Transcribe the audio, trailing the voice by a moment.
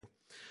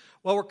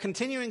Well, we're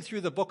continuing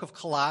through the book of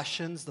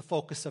Colossians, the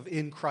focus of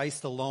in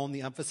Christ alone,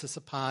 the emphasis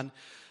upon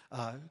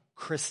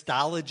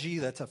Christology.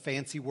 That's a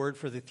fancy word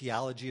for the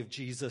theology of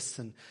Jesus.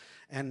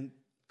 And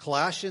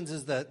Colossians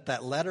is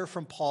that letter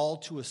from Paul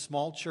to a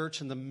small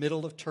church in the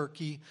middle of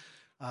Turkey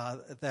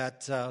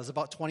that was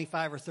about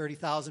 25 or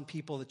 30,000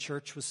 people. The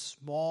church was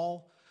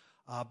small,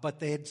 but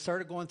they had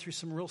started going through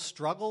some real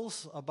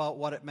struggles about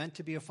what it meant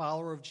to be a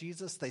follower of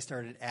Jesus. They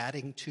started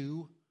adding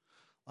to.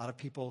 A lot of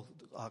people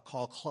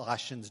call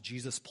Colossians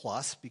Jesus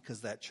Plus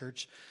because that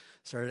church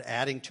started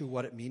adding to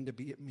what it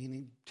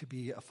meaning to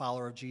be a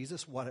follower of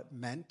Jesus, what it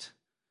meant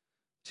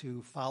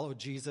to follow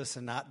Jesus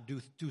and not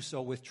do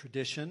so with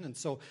tradition. And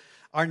so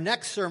our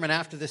next sermon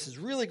after this is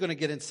really going to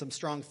get into some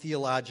strong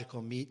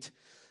theological meat.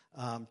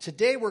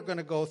 Today we're going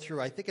to go through,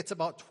 I think it's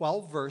about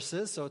 12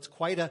 verses, so it's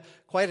quite an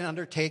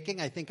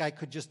undertaking. I think I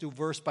could just do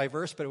verse by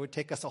verse, but it would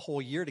take us a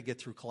whole year to get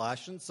through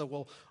Colossians, so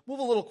we'll move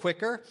a little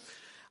quicker.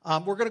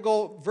 We're going to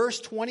go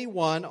verse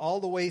 21 all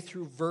the way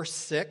through verse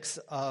 6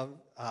 of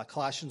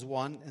Colossians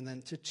 1 and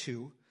then to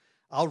 2.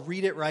 I'll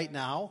read it right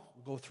now.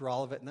 We'll go through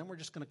all of it, and then we're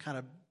just going to kind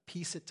of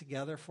piece it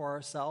together for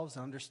ourselves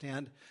and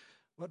understand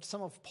what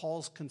some of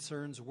Paul's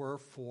concerns were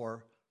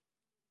for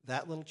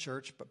that little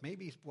church, but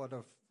maybe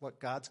what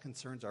God's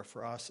concerns are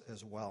for us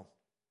as well.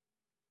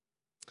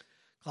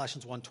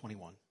 Colossians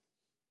 1:21.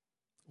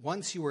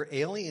 Once you were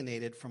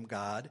alienated from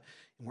God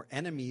and were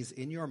enemies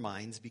in your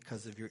minds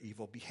because of your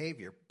evil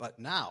behavior, but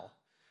now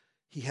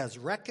he has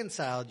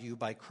reconciled you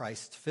by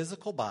Christ's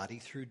physical body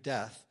through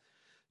death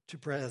to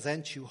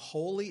present you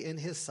holy in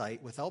his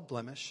sight without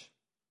blemish,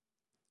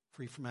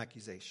 free from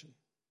accusation.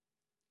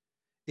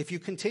 If you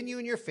continue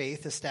in your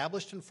faith,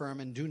 established and firm,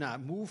 and do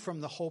not move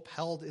from the hope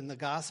held in the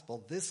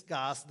gospel, this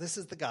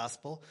is the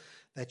gospel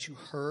that you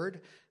heard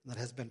and that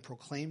has been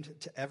proclaimed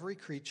to every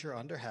creature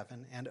under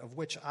heaven, and of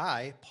which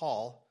I,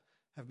 Paul,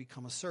 have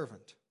become a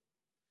servant.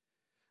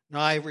 Now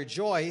I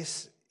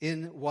rejoice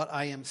in what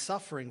I am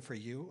suffering for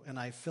you, and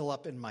I fill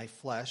up in my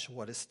flesh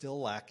what is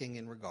still lacking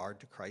in regard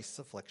to Christ's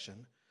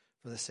affliction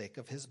for the sake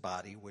of his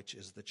body, which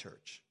is the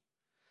church.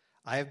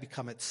 I have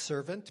become its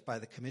servant by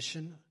the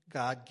commission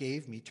God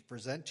gave me to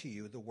present to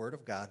you the word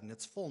of God in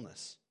its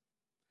fullness.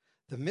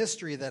 The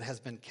mystery that has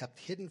been kept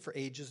hidden for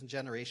ages and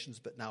generations,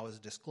 but now is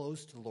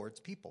disclosed to the Lord's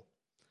people.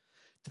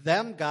 To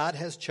them God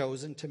has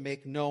chosen to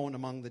make known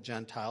among the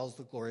Gentiles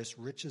the glorious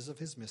riches of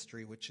his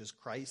mystery, which is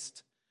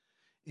Christ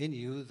in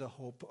you, the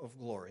hope of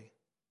glory.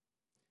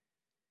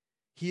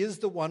 He is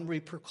the one we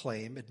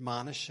proclaim,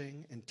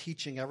 admonishing and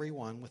teaching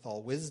everyone with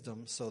all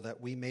wisdom, so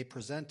that we may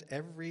present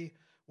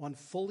everyone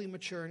fully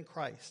mature in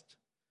Christ.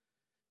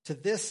 To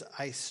this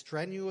I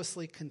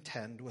strenuously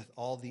contend with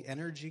all the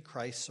energy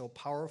Christ so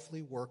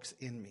powerfully works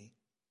in me.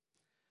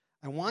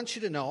 I want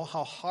you to know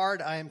how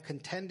hard I am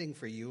contending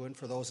for you and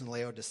for those in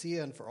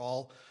Laodicea and for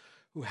all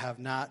who have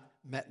not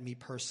met me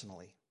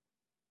personally.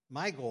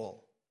 My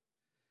goal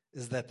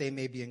is that they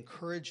may be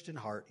encouraged in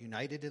heart,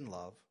 united in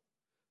love,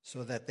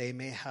 so that they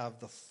may have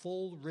the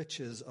full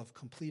riches of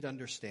complete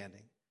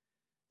understanding,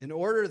 in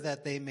order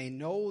that they may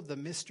know the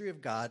mystery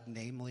of God,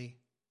 namely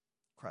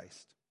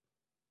Christ,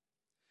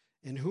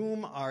 in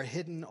whom are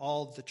hidden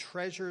all the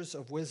treasures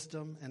of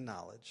wisdom and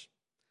knowledge.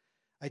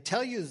 I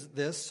tell you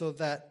this so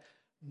that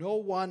no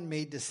one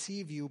may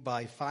deceive you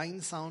by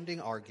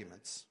fine-sounding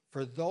arguments.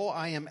 For though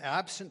I am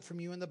absent from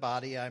you in the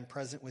body, I am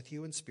present with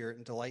you in spirit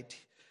and delight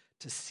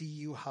to see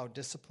you how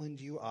disciplined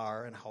you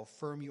are and how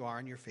firm you are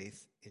in your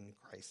faith in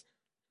Christ.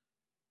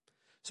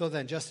 So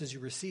then, just as you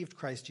received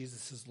Christ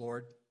Jesus as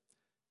Lord,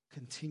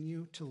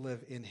 continue to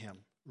live in him,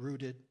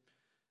 rooted,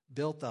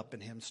 built up in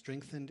him,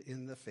 strengthened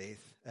in the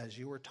faith as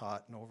you were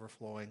taught and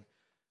overflowing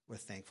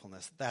with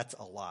thankfulness. That's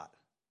a lot.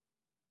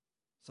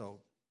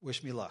 So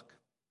wish me luck.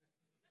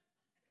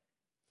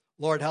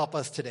 Lord, help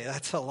us today.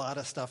 That's a lot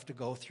of stuff to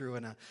go through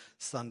in a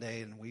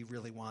Sunday, and we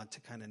really want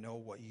to kind of know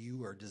what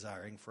you are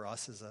desiring for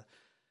us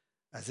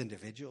as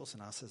individuals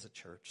and us as a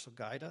church. So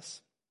guide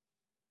us.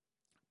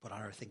 Put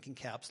on our thinking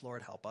caps,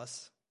 Lord. Help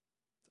us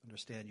to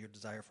understand your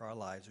desire for our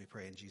lives. We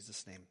pray in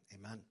Jesus' name.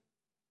 Amen.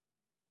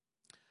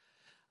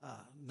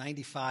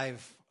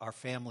 95, our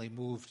family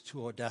moved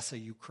to Odessa,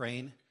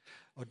 Ukraine.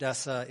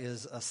 Odessa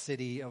is a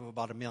city of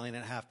about 1.5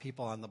 million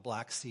people on the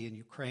Black Sea in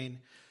Ukraine.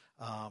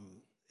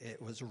 It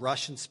was a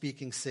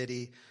Russian-speaking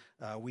city.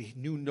 We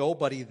knew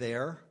nobody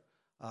there.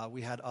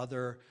 We had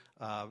other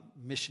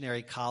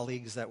missionary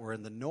colleagues that were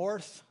in the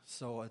north,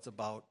 so it's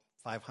about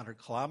 500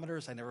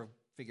 kilometers. I never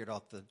figured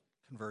out the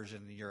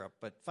conversion in Europe,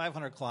 but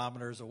 500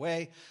 kilometers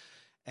away.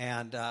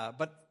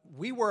 But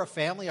we were a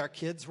family. Our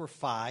kids were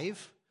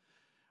 5.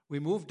 We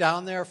moved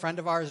down there. A friend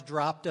of ours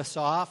dropped us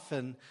off,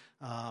 and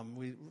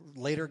we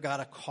later got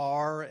a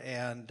car.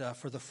 And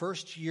for the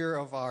first year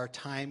of our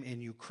time in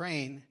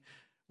Ukraine,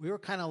 we were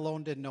kind of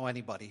alone, didn't know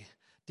anybody,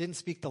 didn't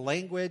speak the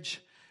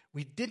language.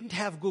 We didn't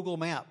have Google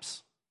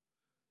Maps.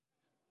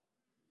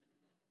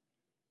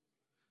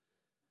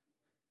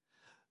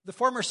 The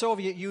former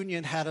Soviet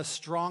Union had a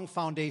strong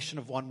foundation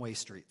of one-way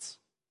streets.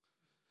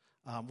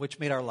 which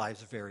made our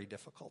lives very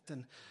difficult.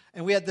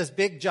 And we had this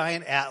big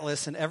giant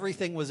atlas, and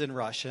everything was in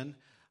Russian.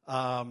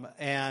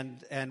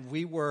 And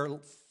we were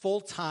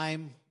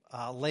full-time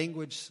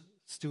language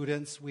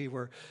students. We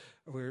were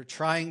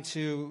trying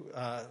to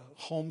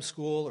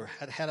homeschool, or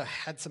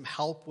had some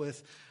help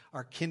with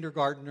our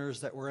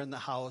kindergartners that were in the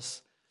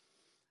house.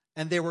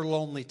 And they were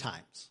lonely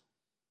times.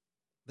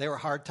 They were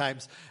hard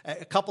times.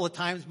 A couple of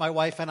times my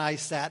wife and I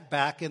sat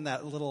back in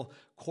that little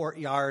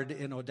courtyard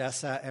in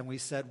Odessa and we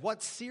said,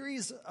 what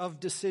series of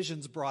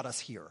decisions brought us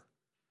here?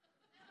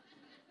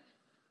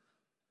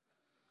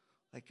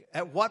 Like,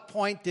 at what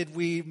point did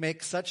we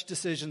make such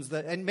decisions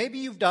that, and maybe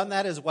you've done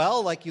that as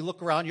well, like you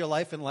look around your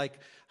life and like,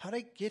 how did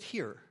I get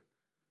here?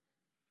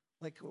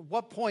 Like, at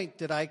what point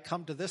did I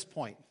come to this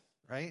point,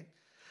 right?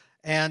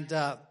 And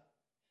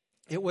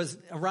it was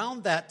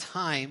around that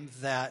time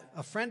that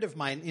a friend of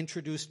mine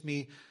introduced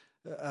me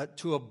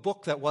to a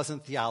book that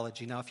wasn't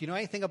theology. Now, if you know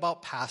anything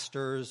about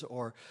pastors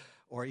or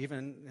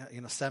even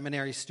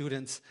seminary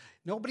students,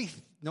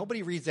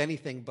 nobody reads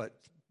anything but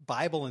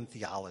Bible and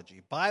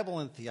theology, Bible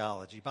and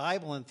theology,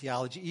 Bible and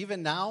theology.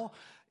 Even now,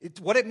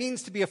 what it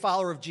means to be a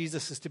follower of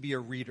Jesus is to be a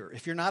reader.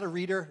 If you're not a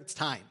reader, it's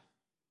time,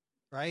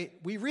 right?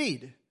 We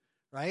read,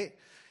 right?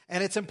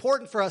 And it's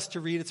important for us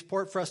to read. It's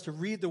important for us to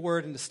read the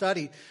Word and to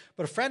study.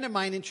 But a friend of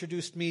mine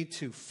introduced me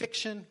to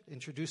fiction,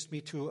 introduced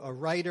me to a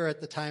writer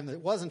at the time that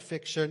wasn't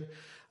fiction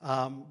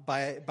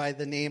by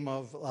the name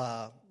of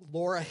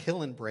Laura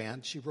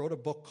Hillenbrand. She wrote a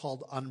book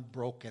called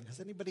Unbroken.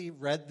 Has anybody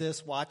read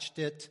this, watched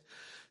it?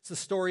 It's the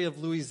story of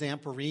Louis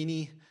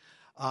Zamperini.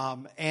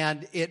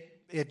 And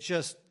it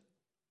just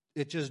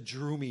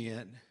drew me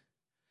in.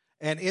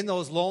 And in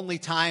those lonely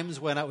times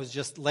when I was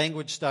just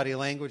language study,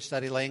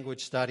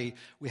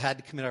 we had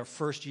to commit our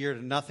first year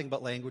to nothing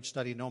but language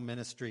study, no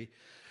ministry.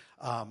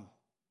 I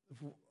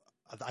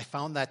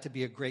found that to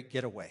be a great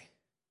getaway.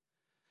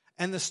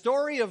 And the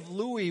story of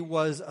Louis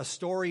was a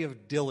story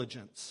of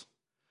diligence,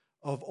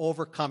 of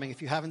overcoming.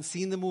 If you haven't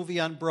seen the movie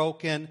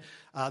Unbroken,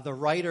 the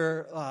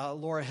writer,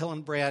 Laura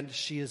Hillenbrand,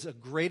 she is a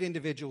great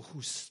individual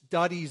who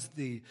studies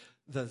the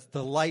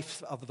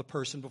life of the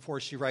person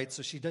before she writes.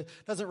 So she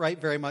doesn't write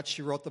very much.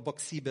 She wrote the book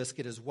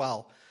Seabiscuit as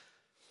well.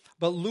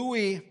 But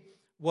Louis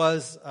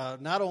was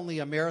not only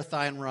a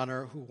marathon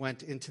runner who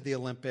went into the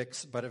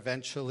Olympics, but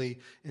eventually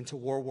into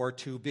World War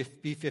II,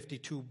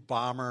 B-52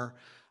 bomber,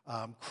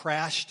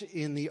 crashed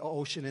in the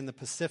ocean in the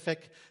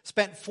Pacific,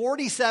 spent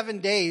 47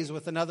 days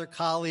with another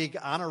colleague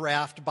on a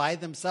raft by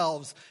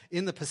themselves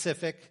in the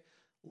Pacific,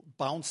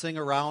 bouncing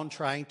around,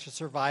 trying to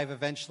survive,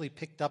 eventually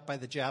picked up by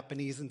the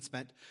Japanese and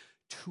spent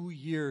 2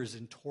 years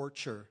in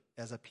torture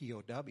as a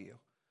POW.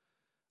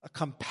 A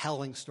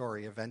compelling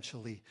story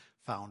eventually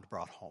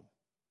brought home.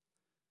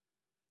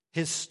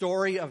 His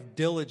story of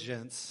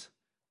diligence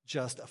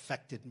just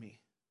affected me.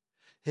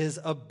 His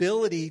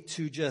ability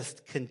to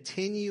just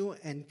continue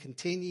and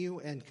continue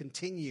and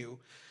continue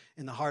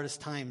in the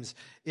hardest times.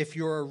 If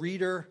you're a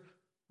reader,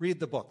 read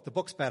the book. The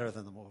book's better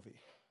than the movie,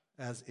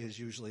 as is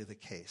usually the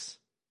case.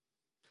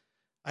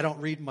 I don't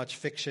read much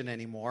fiction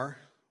anymore.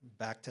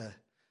 Back to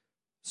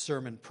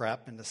sermon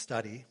prep and to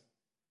study.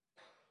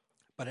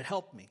 But it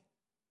helped me.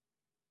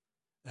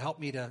 It helped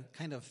me to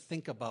kind of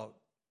think about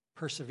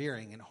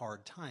persevering in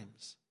hard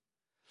times.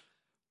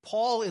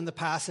 Paul, in the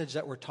passage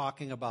that we're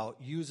talking about,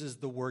 uses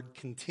the word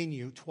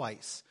continue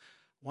twice.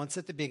 Once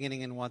at the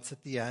beginning and once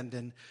at the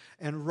end.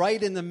 And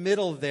right in the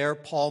middle there,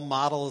 Paul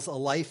models a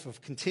life of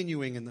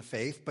continuing in the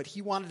faith, but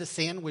he wanted to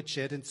sandwich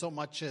it in so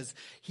much as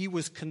he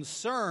was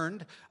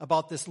concerned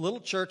about this little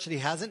church that he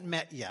hasn't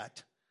met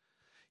yet.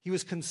 He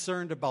was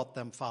concerned about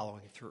them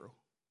following through.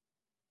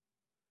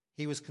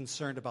 He was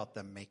concerned about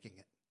them making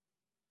it.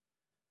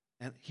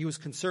 And he was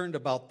concerned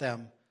about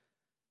them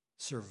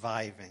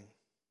surviving.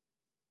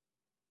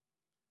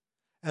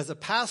 As a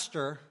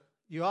pastor,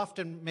 you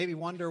often maybe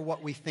wonder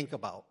what we think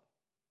about.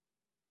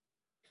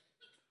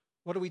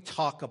 What do we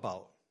talk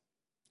about?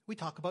 We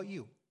talk about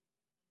you.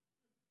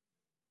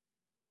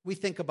 We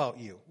think about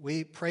you.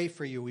 We pray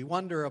for you. We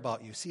wonder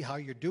about you, see how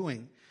you're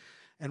doing.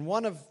 And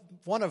one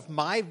of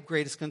my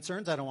greatest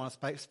concerns, I don't want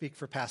to speak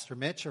for Pastor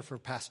Mitch or for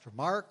Pastor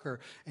Mark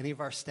or any of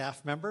our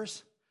staff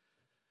members,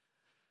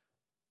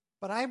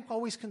 but I'm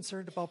always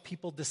concerned about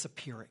people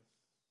disappearing.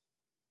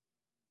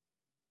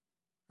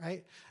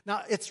 Right?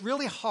 Now, it's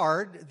really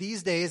hard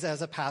these days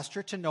as a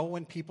pastor to know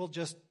when people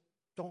just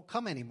don't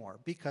come anymore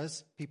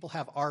because people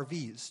have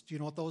RVs. Do you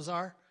know what those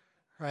are?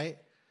 Right?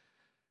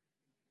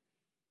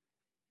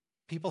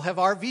 People have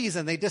RVs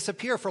and they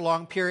disappear for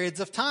long periods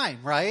of time,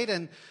 right?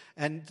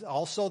 And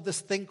also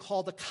this thing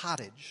called a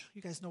cottage.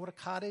 You guys know what a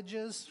cottage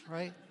is,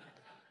 right?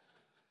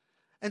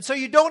 And so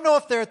you don't know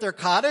if they're at their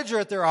cottage or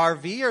at their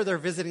RV or they're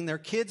visiting their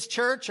kids'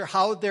 church or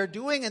how they're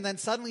doing. And then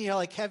suddenly you're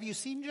like, have you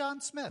seen John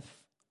Smith?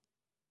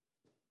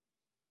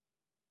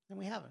 And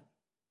we haven't.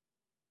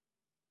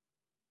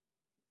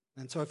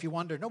 And so if you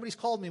wonder, nobody's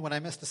called me when I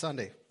missed a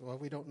Sunday. Well,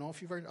 we don't know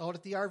if you're out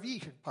at the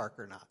RV park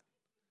or not.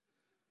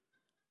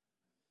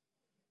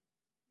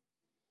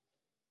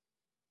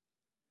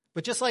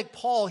 But just like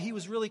Paul, he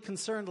was really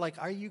concerned, like,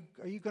 are you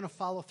going to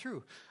follow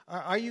through?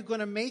 Are you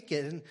going to make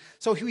it? And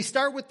so we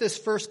start with this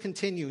first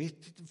continue.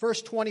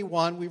 Verse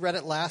 21, we read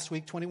it last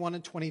week, 21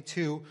 and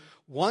 22.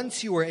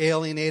 Once you were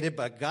alienated,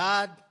 but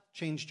God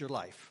changed your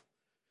life.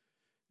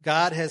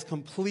 God has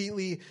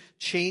completely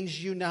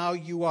changed you now.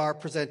 You are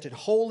presented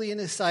holy in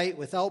his sight,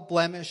 without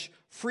blemish,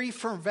 free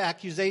from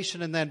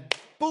accusation. And then,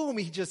 boom,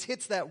 he just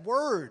hits that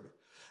word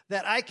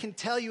that I can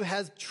tell you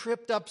has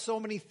tripped up so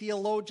many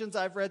theologians.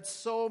 I've read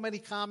so many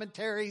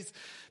commentaries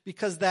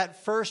because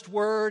that first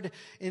word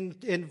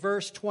in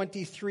verse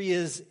 23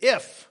 is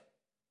if.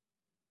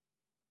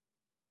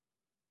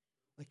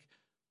 Like,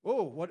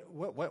 oh, what?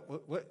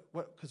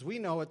 Because we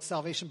know it's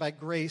salvation by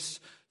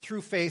grace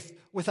through faith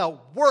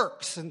without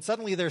works. And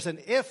suddenly there's an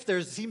if.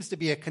 There seems to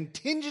be a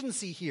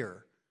contingency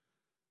here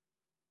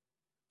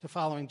to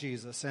following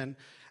Jesus. And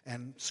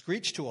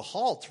screech to a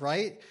halt,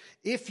 right?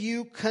 If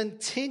you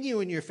continue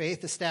in your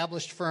faith,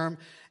 established firm,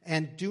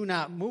 and do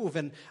not move.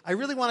 And I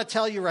really want to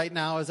tell you right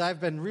now, as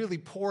I've been really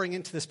pouring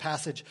into this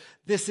passage,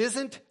 this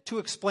isn't to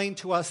explain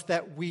to us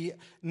that we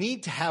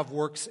need to have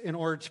works in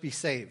order to be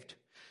saved.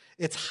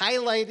 It's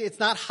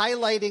not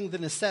highlighting the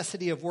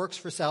necessity of works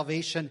for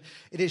salvation.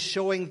 It is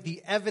showing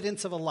the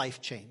evidence of a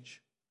life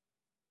change.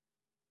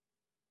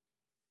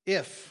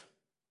 If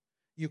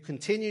you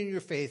continue in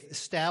your faith,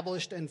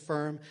 established and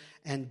firm,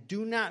 and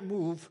do not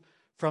move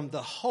from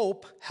the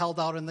hope held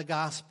out in the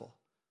gospel.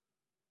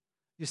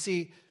 You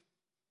see,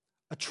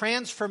 a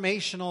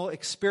transformational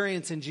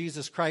experience in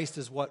Jesus Christ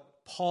is what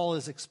Paul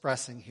is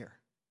expressing here.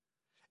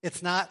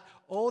 It's not,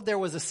 oh, there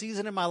was a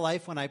season in my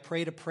life when I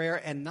prayed a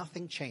prayer and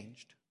nothing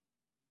changed.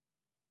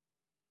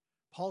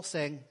 Paul's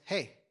saying,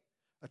 hey,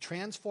 a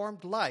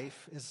transformed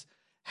life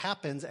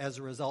happens as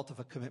a result of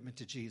a commitment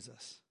to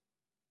Jesus.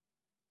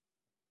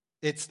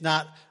 It's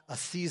not a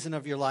season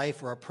of your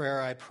life or a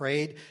prayer I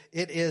prayed.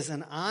 It is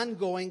an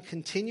ongoing,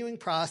 continuing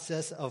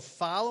process of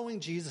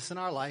following Jesus in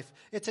our life.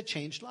 It's a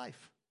changed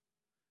life.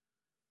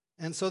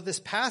 And so this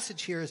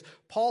passage here is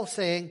Paul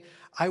saying,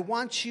 I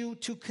want you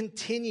to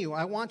continue.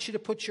 I want you to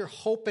put your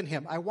hope in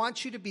him. I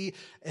want you to be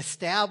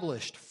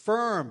established,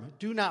 firm,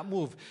 do not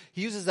move.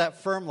 He uses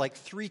that firm like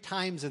 3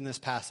 times in this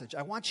passage.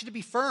 I want you to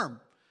be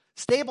firm.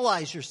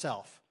 Stabilize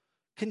yourself.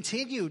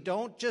 Continue.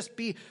 Don't just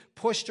be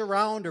pushed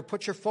around or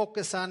put your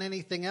focus on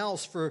anything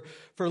else. For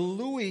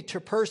Louis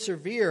to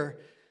persevere,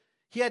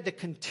 he had to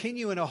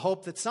continue in a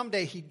hope that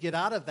someday he'd get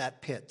out of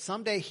that pit.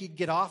 Someday he'd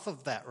get off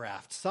of that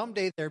raft.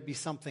 Someday there'd be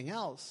something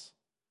else.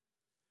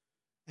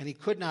 And he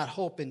could not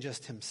hope in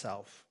just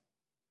himself.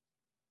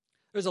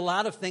 There's a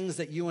lot of things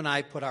that you and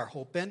I put our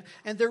hope in,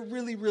 and they're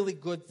really, really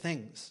good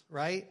things,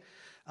 right?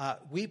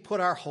 We put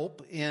our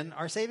hope in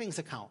our savings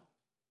account.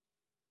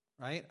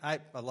 Right? I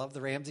love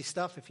the Ramsey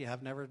stuff. If you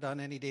have never done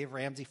any Dave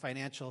Ramsey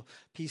financial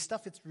peace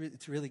stuff,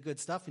 it's really good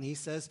stuff. And he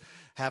says,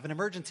 have an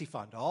emergency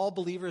fund. All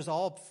believers,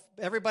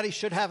 everybody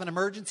should have an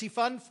emergency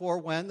fund for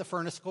when the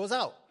furnace goes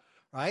out.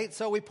 Right?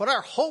 So we put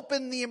our hope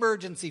in the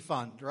emergency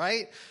fund,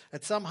 right?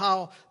 That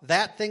somehow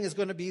that thing is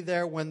going to be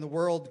there when the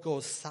world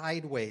goes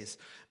sideways.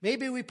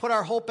 Maybe we put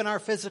our hope in our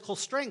physical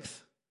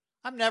strength.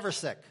 I'm never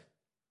sick.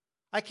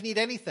 I can eat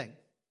anything.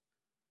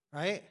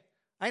 Right?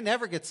 I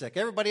never get sick.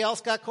 Everybody else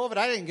got COVID.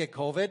 I didn't get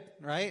COVID,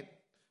 right?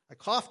 I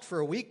coughed for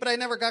a week, but I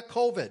never got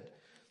COVID.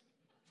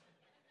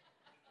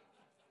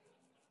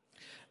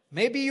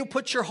 Maybe you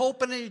put your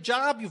hope in a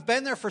job. You've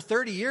been there for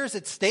 30 years.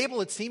 It's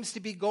stable. It seems to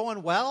be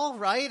going well,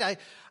 right?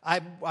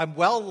 I'm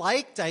well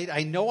liked.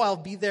 I know I'll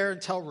be there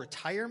until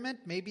retirement.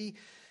 Maybe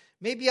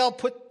I'll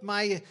put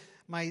my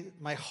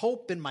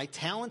hope in my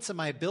talents and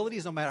my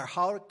abilities. No matter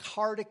how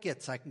hard it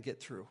gets, I can get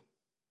through.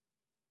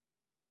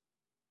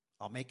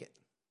 I'll make it.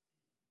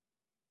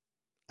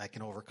 I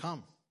can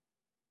overcome.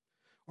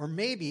 Or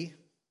maybe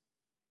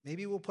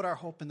we'll put our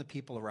hope in the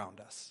people around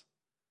us.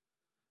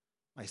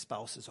 My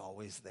spouse is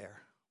always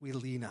there. We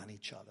lean on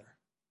each other.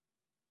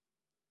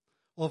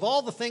 Well, of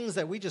all the things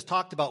that we just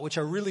talked about, which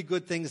are really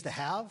good things to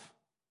have,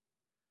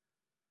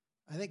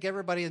 I think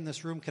everybody in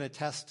this room can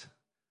attest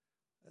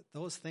that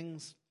those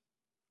things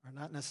are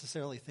not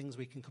necessarily things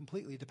we can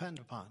completely depend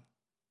upon.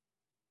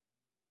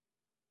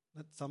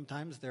 That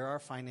sometimes there are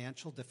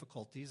financial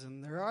difficulties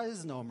and there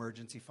is no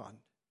emergency fund.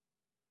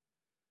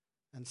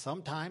 And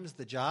sometimes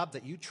the job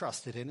that you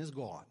trusted in is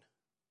gone.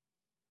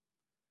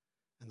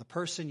 And the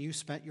person you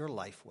spent your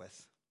life with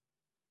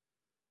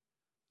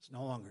is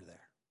no longer there.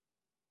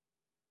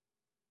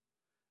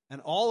 And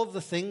all of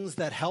the things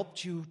that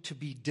helped you to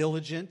be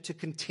diligent, to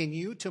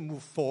continue, to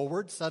move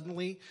forward,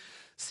 suddenly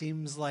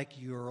seems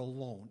like you're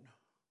alone.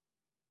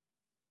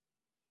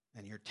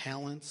 And your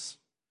talents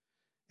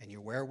and your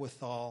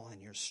wherewithal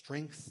and your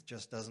strength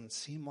just doesn't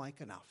seem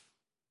like enough.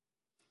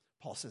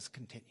 Paul says,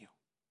 continue.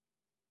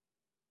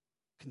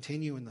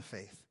 Continue in the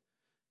faith.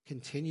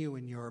 Continue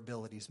in your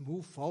abilities.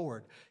 Move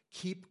forward.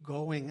 Keep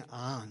going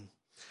on.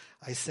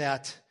 I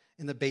sat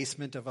in the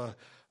basement of a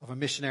of a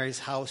missionary's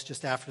house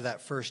just after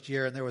that first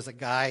year, and there was a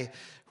guy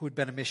who had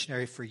been a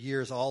missionary for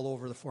years all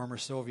over the former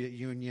Soviet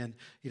Union.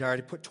 He'd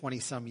already put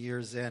 20-some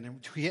years in,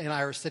 and he and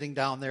I were sitting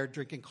down there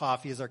drinking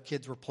coffee as our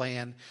kids were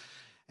playing,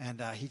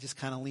 and he just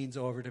kind of leans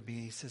over to me.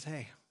 He says,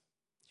 "Hey,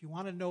 do you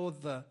want to know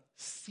the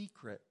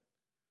secret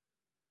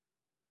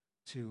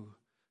to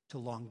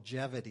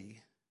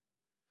longevity,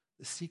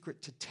 the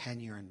secret to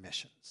tenure in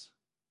missions?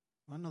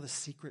 You want to know the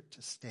secret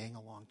to staying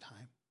a long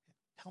time?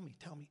 Tell me.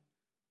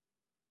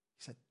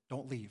 He said,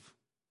 "Don't leave."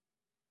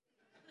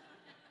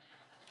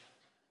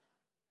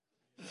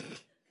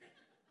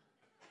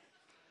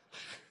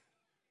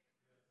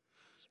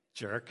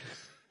 Jerk.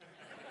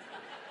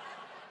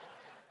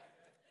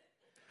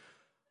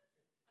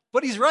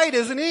 But he's right,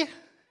 isn't he?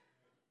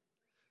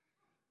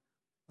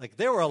 Like,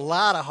 there were a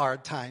lot of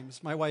hard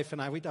times. My wife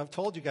and I've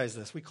told you guys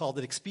this. We called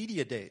it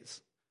Expedia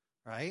days,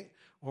 right?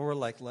 Where we're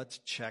like, let's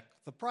check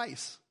the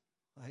price.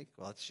 Like,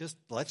 well,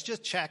 let's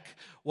just check.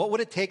 What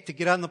would it take to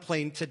get on the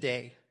plane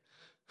today?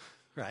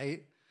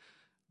 Right?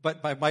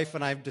 But my wife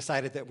and I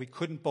decided that we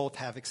couldn't both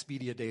have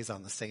Expedia days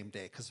on the same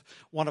day because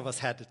one of us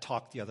had to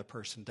talk the other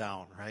person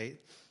down, right?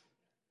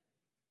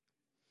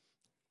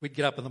 We'd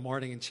get up in the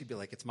morning and she'd be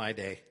like, "It's my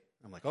day."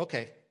 I'm like,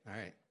 "Okay, all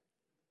right."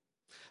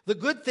 The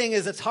good thing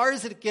is, as hard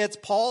as it gets,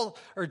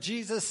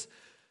 Jesus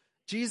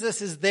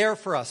is there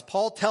for us.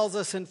 Paul tells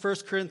us in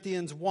 1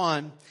 Corinthians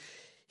 1,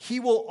 he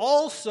will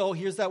also,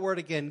 here's that word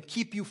again,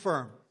 keep you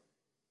firm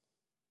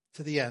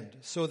to the end,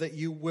 so that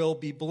you will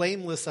be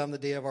blameless on the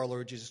day of our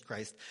Lord Jesus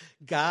Christ.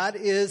 God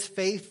is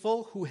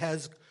faithful, who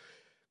has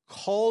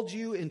called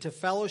you into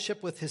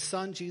fellowship with his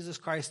Son, Jesus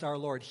Christ our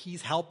Lord.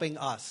 He's helping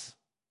us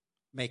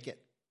make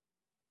it.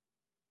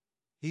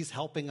 He's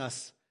helping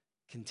us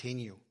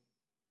continue.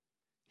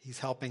 He's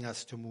helping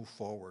us to move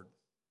forward.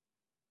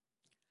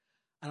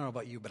 I don't know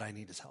about you, but I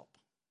need his help.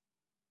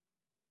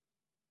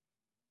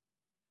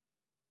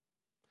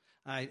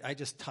 I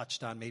just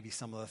touched on maybe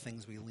some of the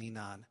things we lean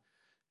on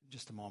in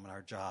just a moment: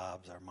 our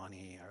jobs, our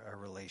money, our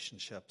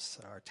relationships,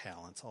 our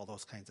talents, all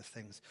those kinds of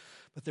things.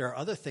 But there are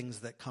other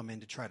things that come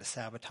in to try to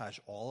sabotage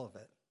all of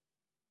it.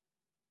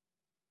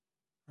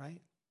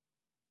 Right?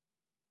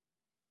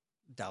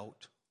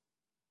 Doubt,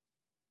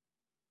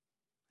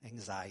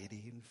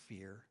 anxiety and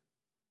fear,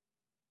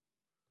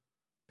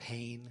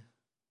 pain,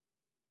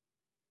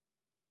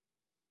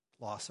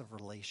 loss of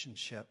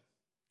relationship,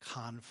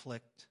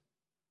 conflict.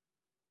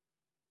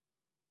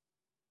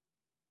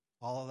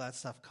 All of that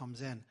stuff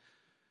comes in.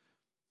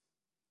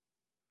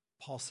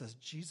 Paul says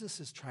Jesus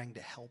is trying to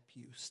help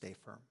you stay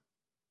firm.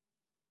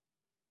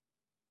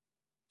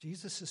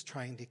 Jesus is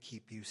trying to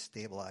keep you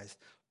stabilized.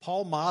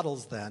 Paul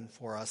models then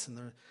for us, in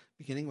the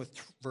beginning with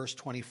verse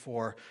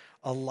 24,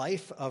 a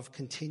life of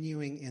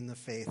continuing in the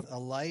faith, a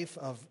life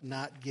of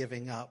not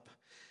giving up.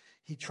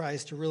 He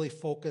tries to really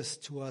focus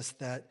to us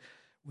that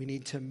we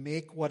need to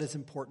make what is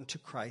important to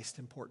Christ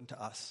important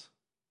to us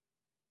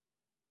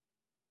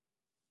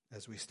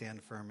as we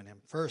stand firm in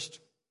him. First,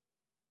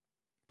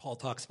 Paul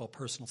talks about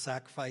personal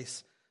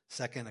sacrifice.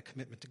 Second, a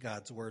commitment to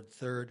God's word.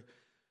 Third,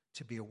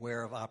 to be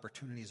aware of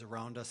opportunities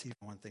around us, even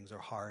when things are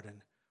hard.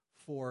 And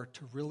four,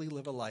 to really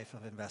live a life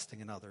of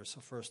investing in others.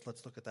 So first,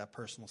 let's look at that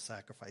personal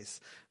sacrifice,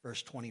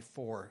 verse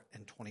 24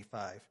 and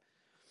 25.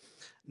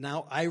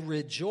 "Now I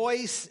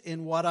rejoice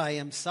in what I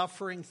am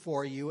suffering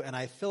for you, and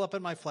I fill up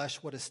in my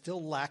flesh what is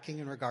still lacking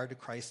in regard to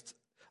Christ's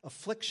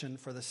affliction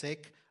for the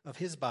sake of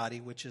his body,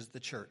 which is the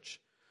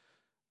church."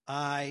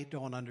 I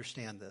don't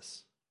understand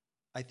this.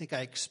 I think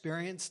I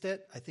experienced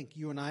it. I think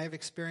you and I have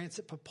experienced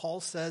it. But Paul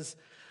says,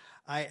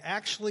 I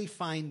actually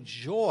find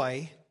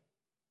joy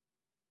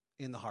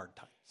in the hard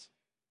times.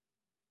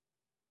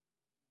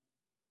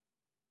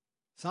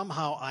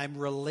 Somehow I'm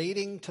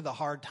relating to the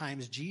hard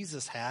times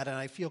Jesus had, and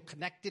I feel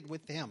connected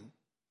with him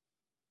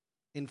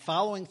in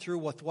following through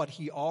with what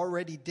he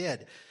already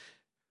did.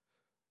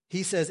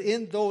 He says,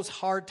 in those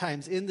hard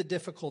times, in the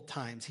difficult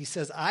times, he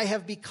says, I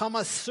have become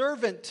a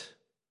servant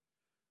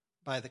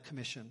by the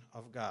commission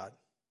of God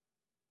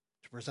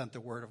to present the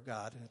word of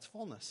God in its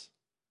fullness.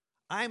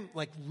 I'm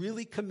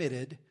really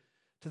committed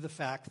to the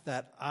fact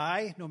that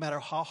no matter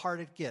how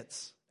hard it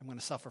gets, I'm going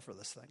to suffer for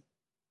this thing.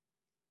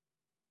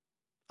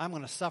 I'm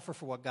going to suffer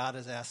for what God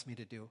has asked me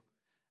to do.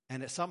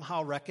 And it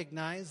somehow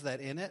recognize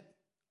that in it,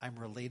 I'm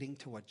relating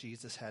to what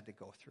Jesus had to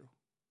go through.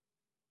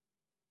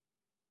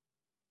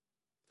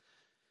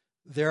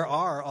 There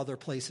are other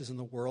places in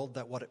the world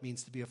that what it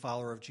means to be a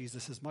follower of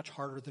Jesus is much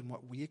harder than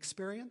what we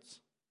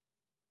experience.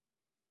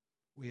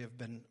 We have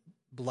been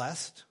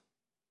blessed,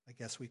 I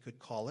guess we could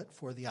call it,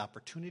 for the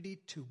opportunity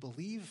to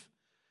believe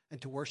and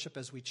to worship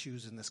as we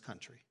choose in this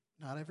country.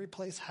 Not every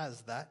place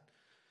has that.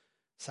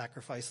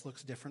 Sacrifice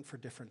looks different for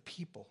different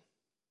people.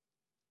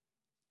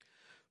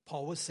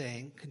 Paul was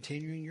saying,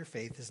 continuing your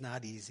faith is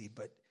not easy,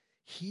 but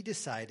he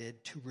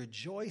decided to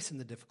rejoice in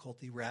the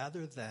difficulty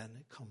rather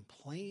than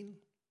complain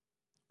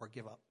or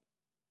give up.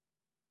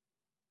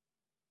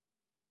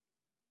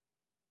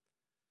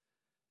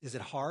 Is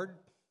it hard?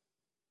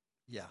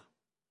 Yeah,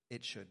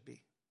 it should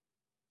be.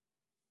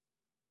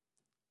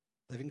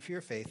 Living for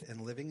your faith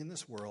and living in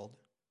this world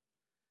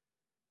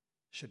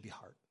should be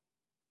hard.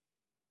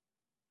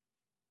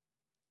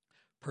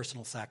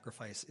 Personal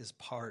sacrifice is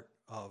part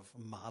of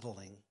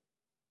modeling,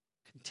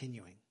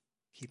 continuing,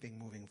 keeping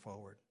moving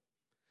forward.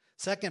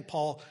 Second,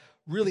 Paul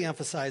really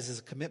emphasizes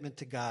a commitment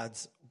to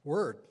God's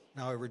word.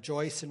 Now I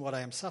rejoice in what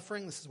I am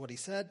suffering. This is what he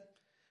said.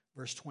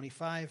 Verse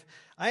 25,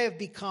 I have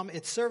become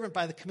its servant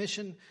by the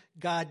commission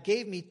God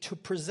gave me to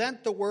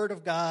present the word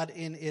of God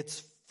in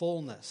its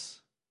fullness.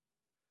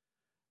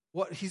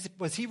 What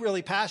he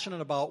really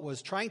passionate about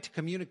was trying to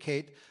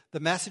communicate the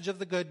message of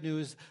the good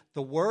news,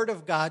 the word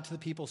of God to the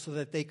people so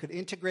that they could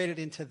integrate it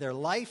into their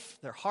life,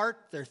 their heart,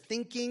 their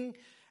thinking,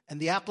 and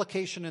the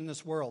application in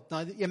this world. Now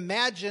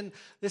imagine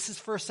this is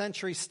first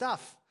century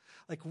stuff.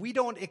 Like we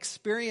don't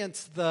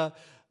experience the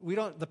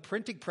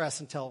printing press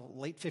until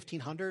late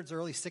 1500s,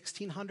 early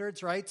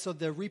 1600s, right? So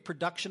the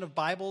reproduction of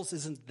Bibles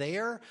isn't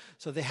there.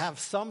 So they have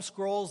some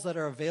scrolls that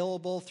are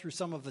available through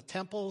some of the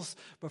temples,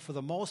 but for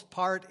the most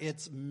part,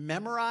 it's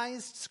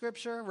memorized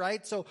scripture,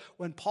 right? So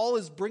when Paul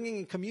is bringing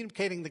and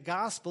communicating the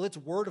gospel, it's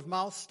word of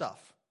mouth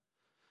stuff.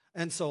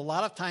 And so a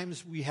lot of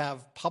times we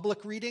have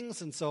public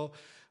readings, and so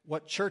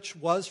what church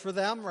was for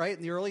them, right,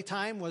 in the early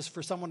time was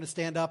for someone to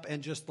stand up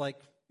and just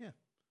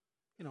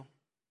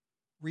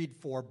read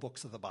 4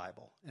 books of the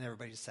Bible, and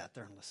everybody just sat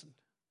there and listened,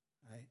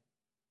 right?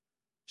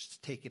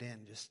 Just take it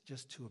in,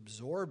 just to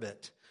absorb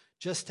it,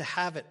 just to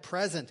have it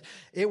present.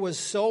 It was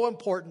so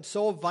important,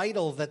 so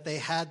vital that they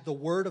had the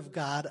Word of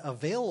God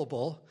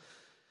available.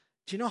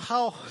 Do you know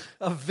how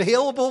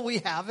available we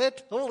have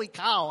it? Holy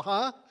cow,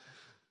 huh?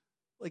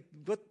 Like,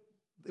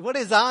 what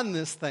is on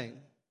this thing?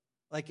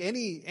 Like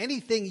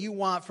anything you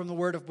want from the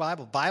Word of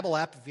Bible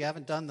app, if you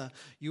haven't done the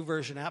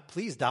YouVersion app,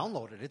 please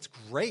download it. It's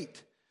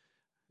great.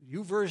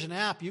 YouVersion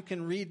app, you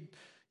can read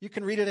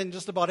it in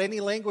just about any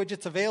language.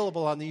 It's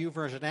available on the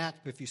YouVersion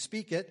app if you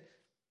speak it.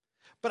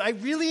 But I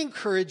really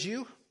encourage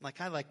you,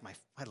 I like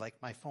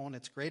my phone.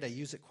 It's great. I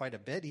use it quite a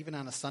bit. Even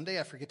on a Sunday,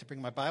 I forget to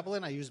bring my Bible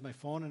in. I use my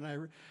phone,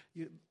 and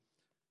you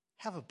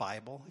have a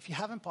Bible. If you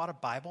haven't bought a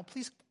Bible,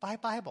 please buy a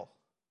Bible.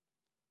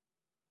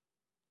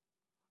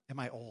 Am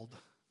I old?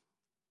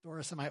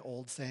 Doris, am I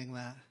old saying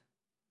that?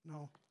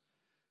 No.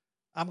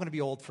 I'm going to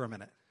be old for a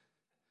minute.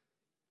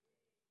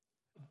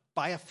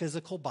 Buy a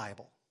physical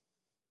Bible.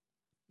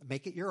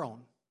 Make it your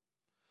own.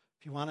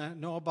 If you want to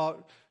know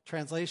about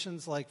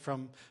translations like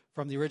from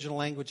the original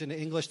language into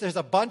English, there's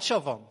a bunch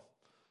of them.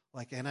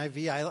 Like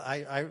NIV,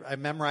 I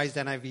memorized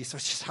NIV, so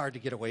it's just hard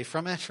to get away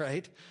from it,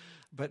 right?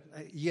 But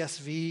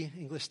ESV,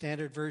 English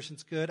Standard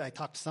Version's good. I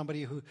talked to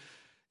somebody who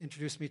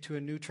introduced me to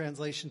a new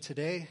translation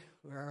today.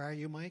 Where are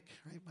you, Mike?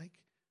 Right, Mike?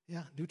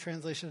 Yeah, new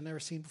translation I've never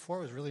seen before.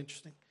 It was really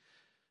interesting.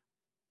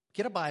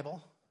 Get a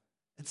Bible.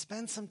 And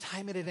spend some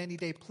time in it any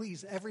day,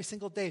 please, every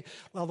single day.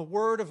 Allow the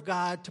Word of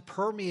God to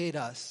permeate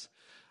us.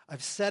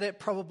 I've said it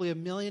probably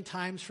 1,000,000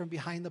 times from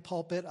behind the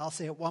pulpit. I'll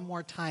say it one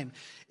more time.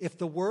 If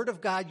the Word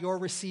of God you're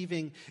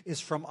receiving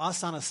is from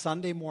us on a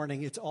Sunday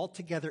morning, it's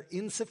altogether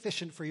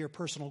insufficient for your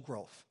personal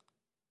growth.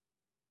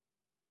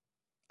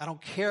 I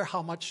don't care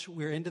how much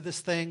we're into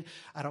this thing.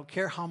 I don't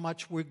care how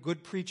much we're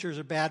good preachers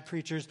or bad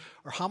preachers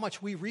or how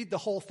much we read the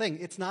whole thing.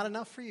 It's not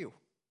enough for you.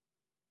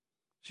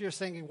 So you're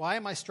saying, why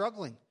am I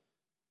struggling?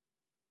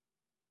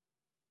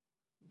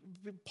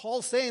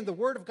 Paul's saying the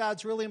Word of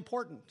God's really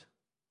important.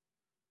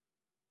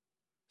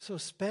 So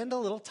spend a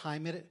little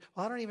time in it.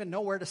 Well, I don't even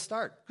know where to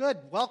start. Good,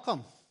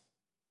 welcome.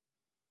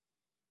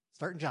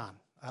 Start in John.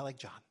 I like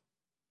John.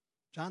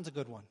 John's a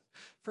good one.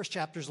 First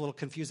chapter's a little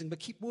confusing, but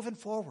keep moving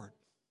forward.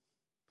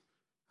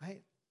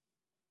 Right?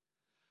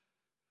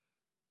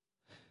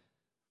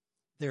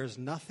 There's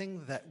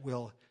nothing that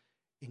will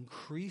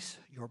increase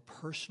your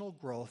personal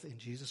growth in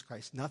Jesus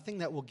Christ. Nothing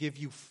that will give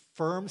you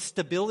firm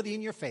stability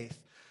in your faith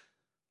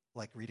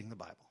like reading the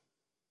Bible.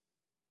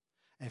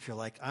 And if you're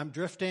like, I'm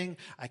drifting,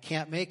 I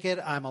can't make it,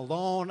 I'm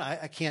alone,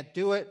 I can't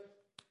do it,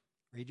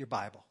 read your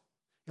Bible.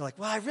 You're like,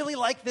 well, I really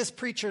like this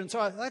preacher, and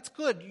so that's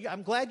good.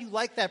 I'm glad you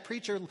like that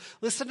preacher.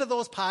 Listen to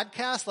those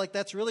podcasts, like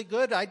that's really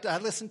good. I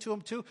listen to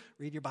them too.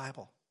 Read your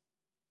Bible.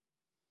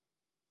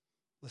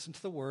 Listen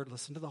to the Word,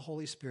 listen to the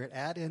Holy Spirit,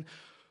 add in.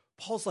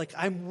 Paul's like,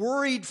 I'm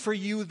worried for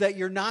you that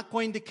you're not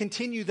going to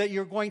continue, that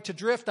you're going to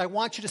drift. I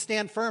want you to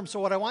stand firm.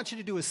 So what I want you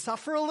to do is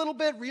suffer a little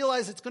bit,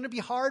 realize it's going to be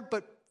hard,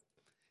 but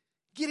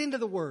get into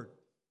the Word.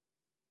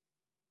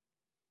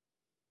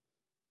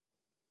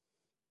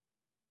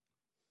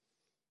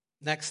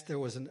 Next, there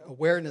was an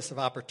awareness of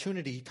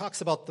opportunity. He talks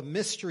about the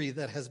mystery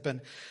that has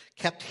been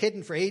kept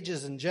hidden for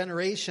ages and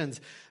generations,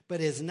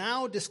 but is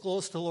now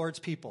disclosed to the Lord's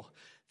people.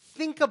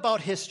 Think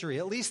about history,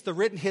 at least the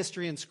written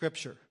history in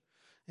Scripture.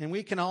 And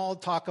we can all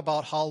talk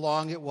about how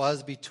long it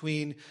was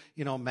between,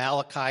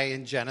 Malachi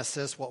and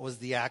Genesis. What was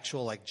the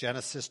actual,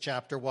 Genesis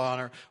chapter 1,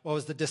 or what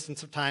was the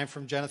distance of time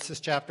from Genesis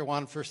chapter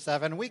 1, verse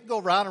 7. We can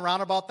go round and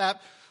round about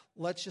that.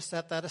 Let's just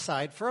set that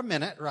aside for a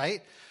minute,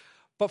 right?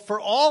 But for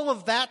all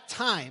of that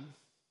time,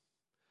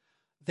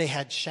 they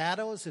had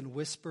shadows and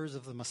whispers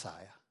of the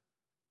Messiah.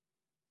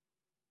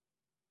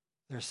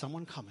 There's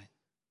someone coming.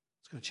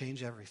 It's going to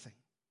change everything.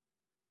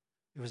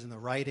 It was in the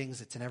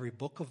writings. It's in every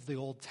book of the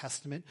Old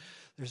Testament.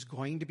 There's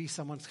going to be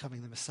someone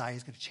coming. The Messiah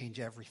is going to change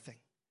everything.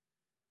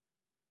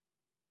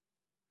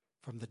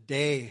 From the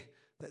day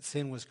that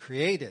sin was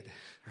created,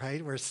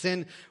 right, where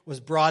sin was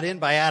brought in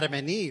by Adam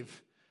and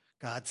Eve,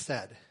 God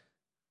said,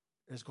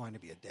 there's going to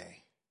be a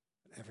day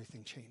when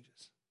everything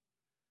changes.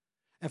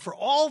 And for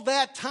all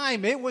that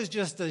time, it was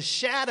just a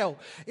shadow.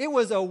 It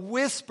was a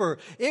whisper.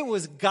 It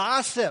was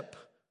gossip.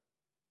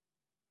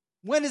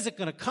 When is it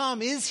going to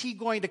come? Is he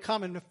going to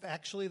come? And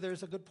actually,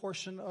 there's a good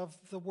portion of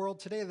the world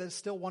today that's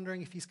still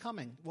wondering if he's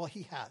coming. Well,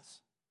 he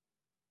has.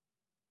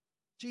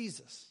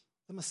 Jesus,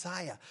 the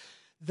Messiah.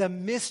 The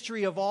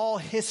mystery of all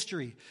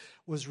history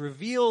was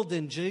revealed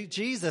in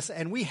Jesus,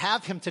 and we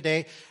have him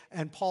today.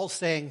 And Paul's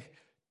saying,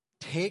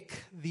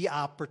 take the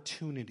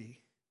opportunity.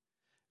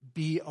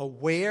 Be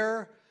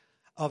aware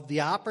of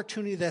the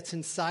opportunity that's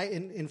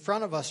in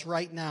front of us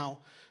right now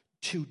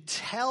to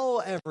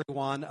tell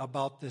everyone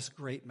about this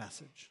great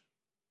message.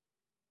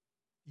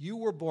 You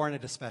were born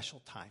at a special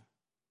time.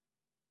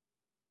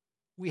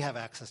 We have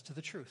access to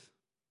the truth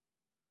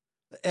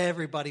that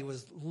everybody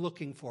was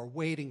looking for,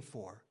 waiting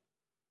for.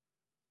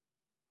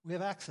 We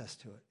have access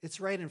to it. It's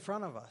right in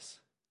front of us.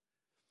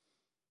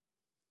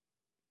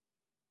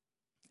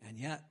 And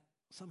yet,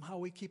 somehow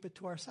we keep it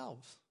to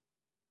ourselves.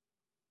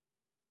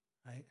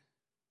 Right?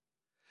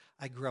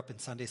 I grew up in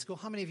Sunday school.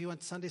 How many of you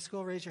went to Sunday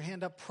school? Raise your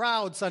hand up.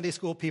 Proud Sunday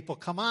school people.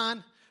 Come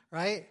on.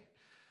 Right?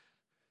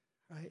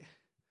 Right?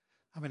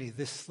 How many?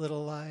 This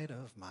little light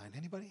of mine.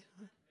 Anybody?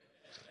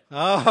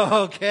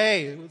 Oh,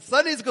 okay.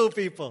 Sunday school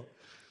people.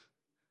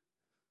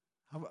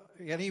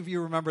 Any of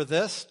you remember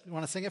this? You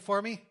want to sing it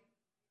for me?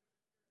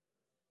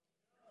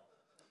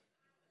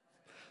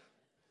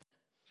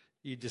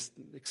 You just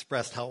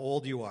expressed how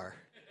old you are.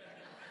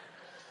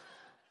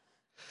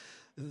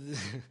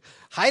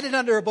 Hide it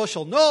under a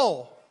bushel.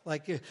 No.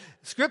 Like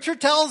Scripture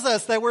tells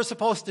us that we're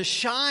supposed to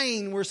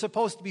shine. We're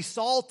supposed to be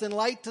salt and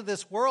light to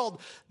this world.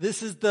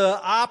 This is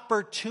the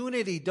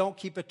opportunity. Don't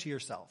keep it to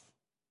yourself.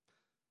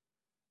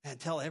 And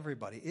tell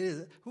everybody.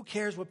 Who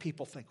cares what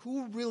people think?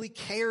 Who really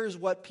cares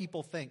what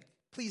people think?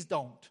 Please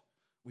don't.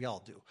 We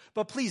all do.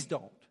 But please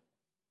don't.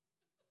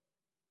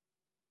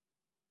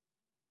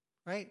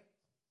 Right?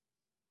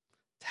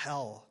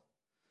 Tell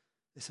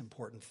this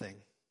important thing.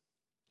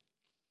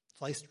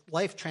 It's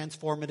life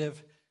transformative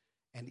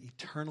and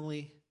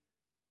eternally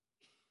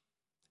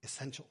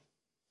essential.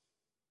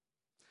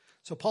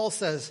 So Paul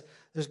says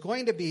there's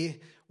going to be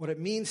what it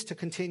means to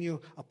continue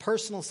a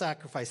personal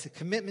sacrifice, a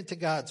commitment to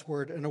God's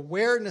word, an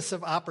awareness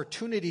of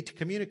opportunity to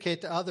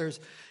communicate to others.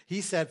 He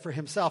said for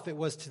himself it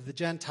was to the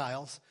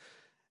Gentiles.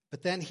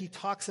 But then he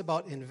talks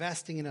about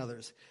investing in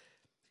others.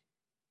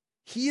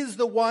 He is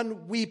the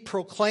one we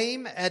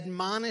proclaim,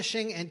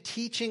 admonishing and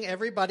teaching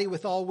everybody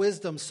with all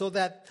wisdom so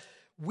that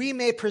we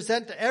may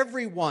present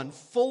everyone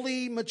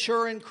fully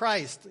mature in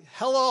Christ.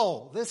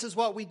 Hello, this is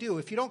what we do.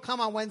 If you don't come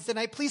on Wednesday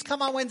night, please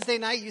come on Wednesday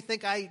night. You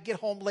think I get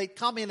home late,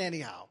 come in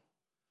anyhow.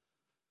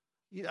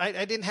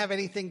 I didn't have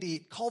anything to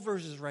eat.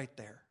 Culver's is right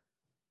there.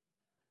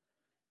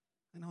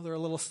 I know they're a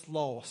little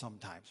slow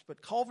sometimes,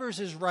 but Culver's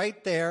is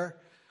right there.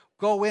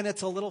 Go in,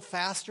 it's a little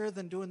faster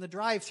than doing the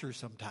drive-through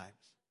sometimes.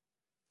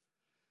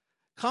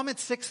 Come at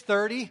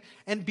 6:30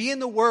 and be in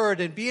the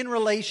Word and be in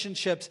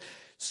relationships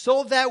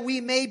so that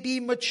we may be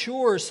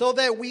mature, so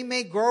that we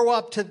may grow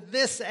up. To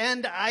this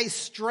end, I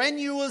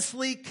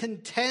strenuously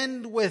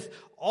contend with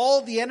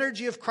all the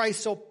energy of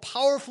Christ so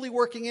powerfully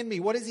working in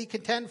me. What does he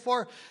contend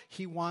for?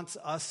 He wants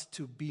us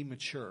to be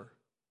mature.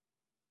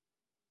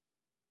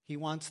 He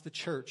wants the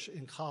church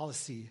in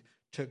Colossae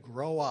to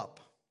grow up.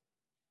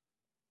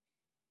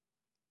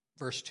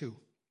 Verse 2.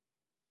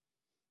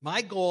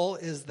 My goal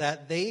is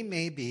that they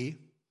may be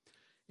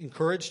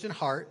encouraged in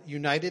heart,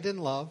 united in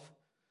love,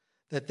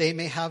 that they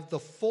may have the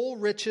full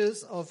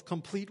riches of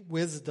complete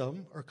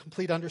wisdom or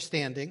complete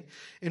understanding,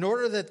 in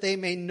order that they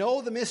may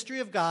know the mystery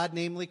of God,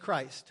 namely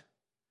Christ.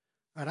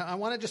 And I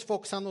want to just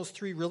focus on those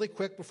three really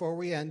quick before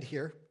we end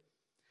here.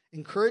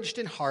 Encouraged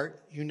in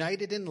heart,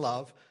 united in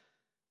love,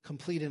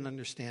 complete in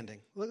understanding.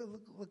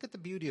 Look at the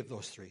beauty of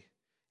those three.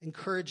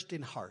 Encouraged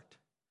in heart.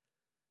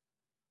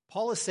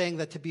 Paul is saying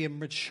that to be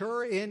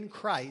mature in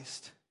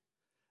Christ,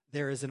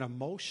 there is an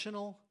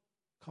emotional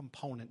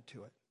component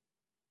to it.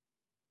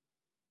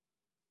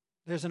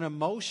 There's an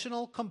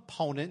emotional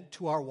component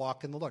to our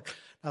walk in the Lord.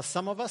 Now,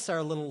 some of us are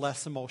a little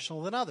less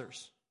emotional than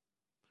others.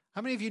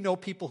 How many of you know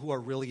people who are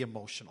really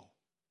emotional?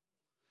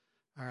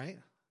 All right?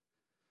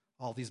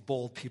 All these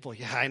bold people,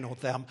 yeah, I know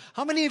them.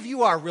 How many of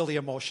you are really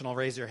emotional?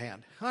 Raise your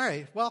hand. All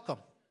right, welcome.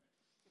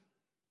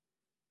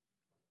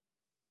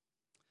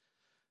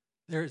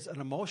 There's an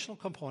emotional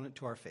component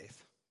to our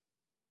faith.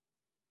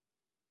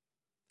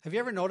 Have you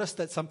ever noticed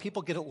that some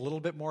people get a little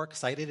bit more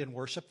excited in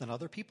worship than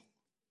other people?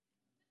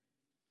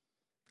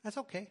 That's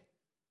okay.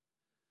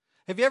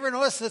 Have you ever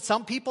noticed that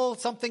some people,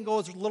 something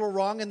goes a little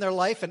wrong in their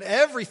life and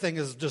everything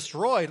is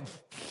destroyed?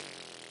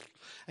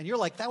 And you're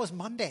like, that was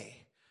Monday.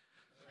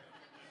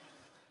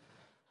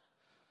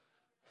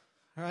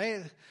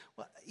 right?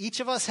 Well, each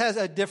of us has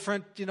a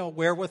different,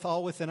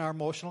 wherewithal within our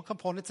emotional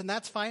components, and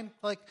that's fine.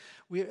 Like,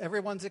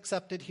 everyone's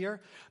accepted here.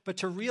 But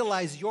to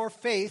realize your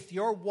faith,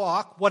 your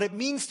walk, what it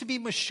means to be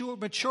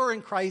mature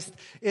in Christ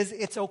is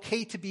it's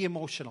okay to be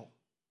emotional.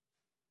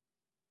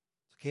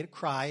 It's okay to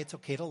cry. It's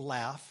okay to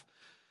laugh.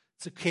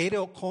 It's okay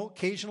to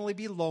occasionally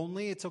be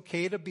lonely. It's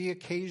okay to be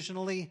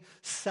occasionally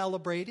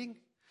celebrating.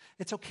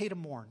 It's okay to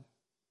mourn.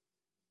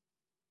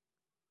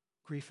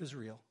 Grief is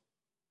real.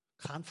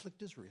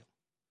 Conflict is real.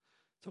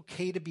 It's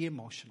okay to be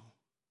emotional.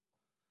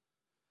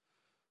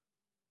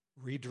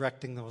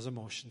 Redirecting those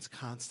emotions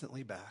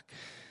constantly back.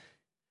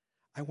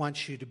 I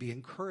want you to be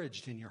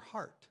encouraged in your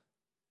heart.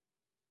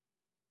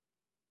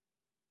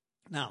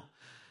 Now,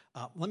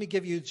 let me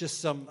give you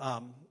just some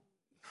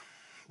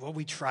what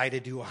we try to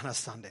do on a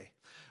Sunday.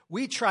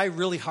 We try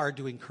really hard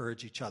to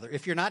encourage each other.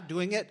 If you're not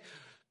doing it,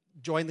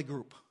 join the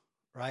group,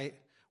 right?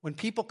 When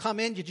people come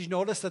in, did you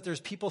notice that there's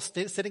people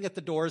sitting at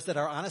the doors that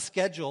are on a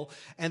schedule,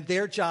 and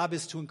their job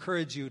is to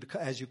encourage you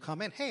as you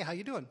come in. Hey, how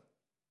you doing?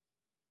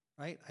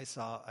 Right? I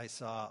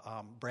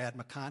saw Brad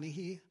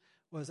McConaughey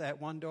was at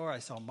one door. I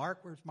saw Mark.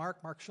 Where's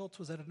Mark? Mark Schultz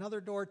was at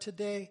another door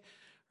today,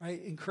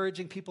 right?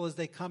 Encouraging people as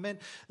they come in.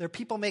 There are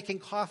people making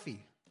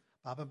coffee.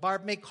 Bob and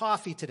Barb make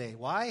coffee today.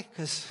 Why?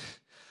 Because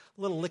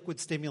a little liquid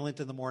stimulant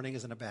in the morning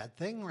isn't a bad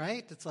thing,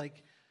 right? It's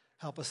like,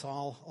 help us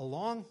all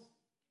along.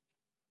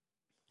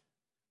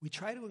 We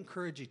try to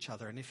encourage each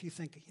other. And if you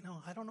think,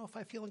 I don't know if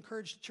I feel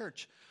encouraged at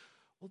church,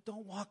 well,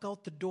 don't walk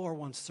out the door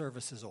once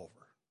service is over.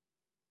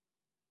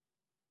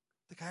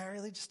 Like, I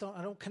really just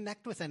don't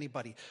connect with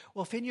anybody.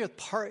 Well,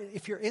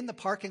 if you're in the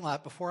parking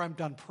lot before I'm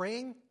done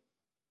praying,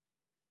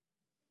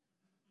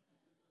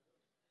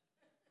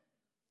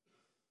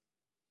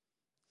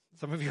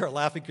 some of you are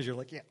laughing because you're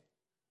like, yeah.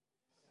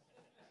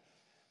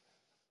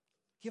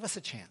 Give us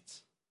a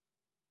chance.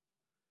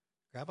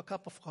 Grab a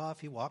cup of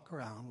coffee, walk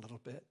around a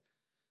little bit.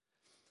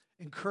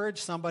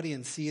 Encourage somebody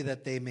and see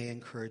that they may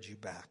encourage you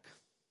back.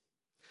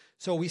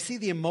 So we see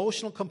the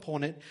emotional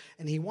component,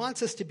 and he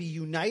wants us to be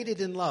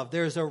united in love.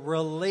 There's a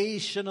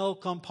relational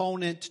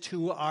component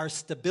to our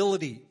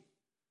stability.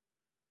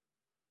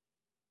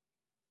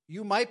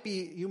 You might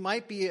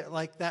be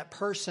like that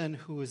person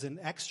who is an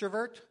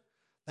extrovert.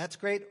 That's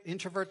great.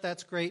 Introvert,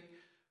 that's great.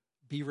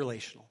 Be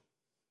relational.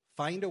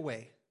 Find a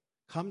way.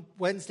 Come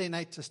Wednesday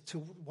night to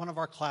one of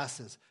our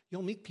classes.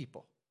 You'll meet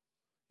people.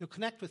 You'll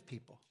connect with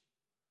people.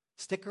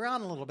 Stick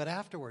around a little bit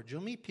afterwards.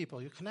 You'll meet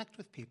people. You'll connect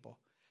with people.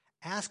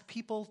 Ask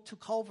people to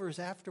Culver's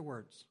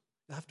afterwards.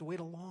 You'll have to wait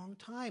a long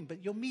time,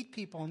 but you'll meet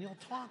people and you'll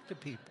talk to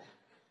people.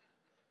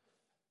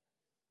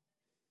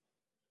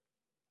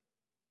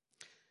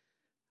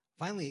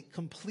 Finally,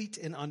 complete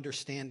in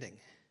understanding.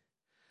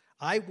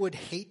 I would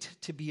hate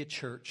to be a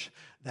church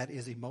that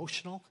is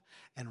emotional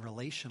and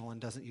relational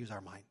and doesn't use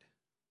our mind.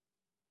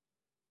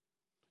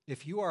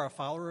 If you are a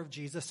follower of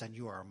Jesus and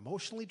you are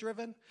emotionally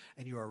driven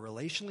and you are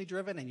relationally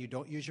driven and you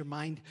don't use your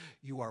mind,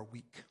 you are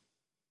weak.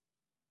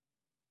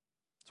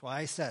 That's why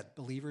I said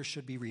believers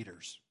should be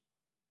readers.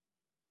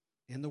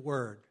 In the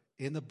Word,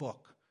 in the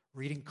book,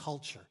 reading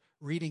culture,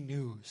 reading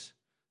news,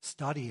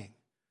 studying,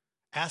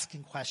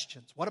 asking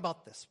questions. What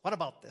about this? What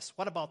about this?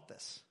 What about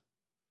this?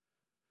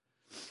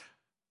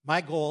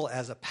 My goal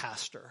as a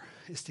pastor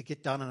is to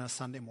get done on a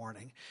Sunday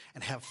morning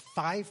and have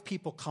 5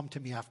 people come to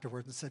me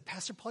afterwards and say,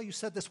 Pastor Paul, you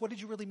said this. What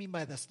did you really mean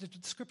by this? The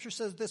scripture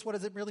says this. What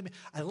does it really mean?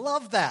 I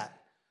love that.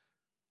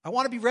 I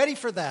want to be ready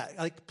for that.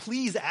 Like,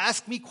 please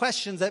ask me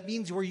questions. That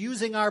means we're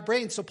using our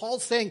brains. So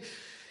Paul's saying,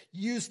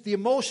 use the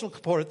emotional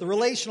component, the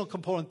relational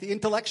component, the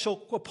intellectual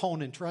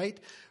component, right?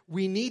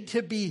 We need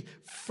to be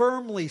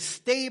firmly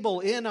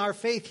stable in our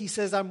faith. He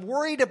says, I'm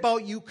worried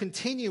about you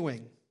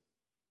continuing.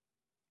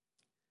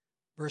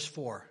 Verse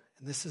 4,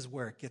 and this is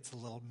where it gets a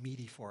little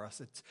meaty for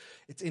us.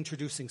 It's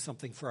introducing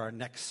something for our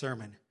next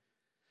sermon.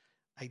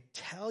 I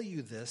tell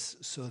you this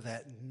so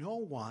that no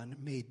one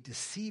may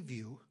deceive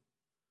you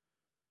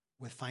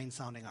with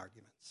fine-sounding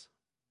arguments.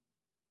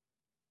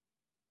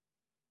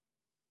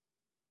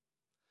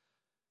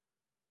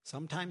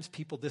 Sometimes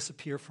people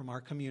disappear from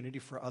our community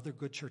for other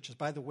good churches.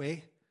 By the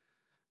way,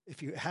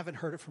 if you haven't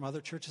heard it from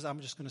other churches,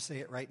 I'm just going to say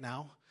it right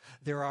now.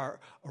 There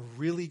are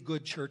really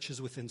good churches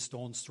within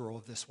stone's throw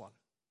of this one.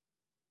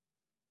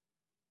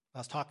 I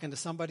was talking to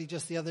somebody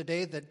just the other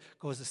day that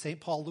goes to St.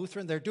 Paul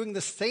Lutheran. They're doing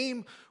the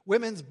same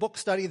women's book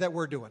study that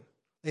we're doing.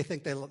 They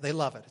think they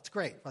love it. It's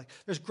great. Like,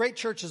 there's great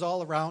churches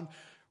all around.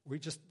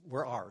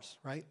 We're ours,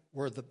 right?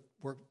 We're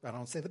I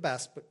don't say the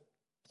best, but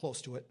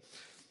close to it.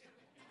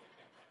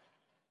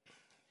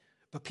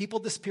 But people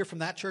disappear from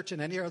that church and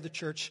any other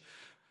church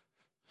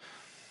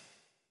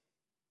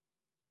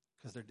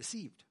because they're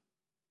deceived.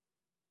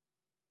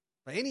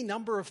 By any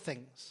number of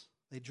things,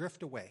 they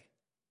drift away.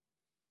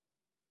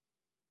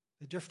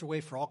 They drift away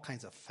for all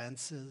kinds of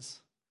offenses,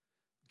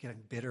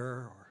 getting bitter,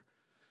 or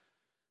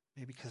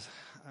maybe because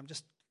I'm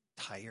just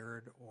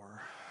tired,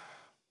 or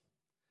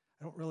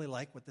I don't really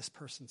like what this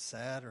person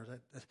said,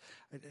 or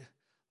that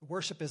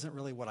worship isn't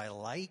really what I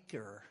like,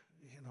 or,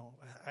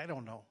 I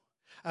don't know.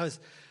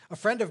 A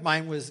friend of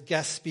mine was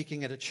guest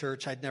speaking at a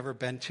church I'd never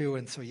been to,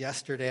 and so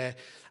yesterday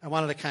I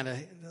wanted to kind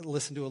of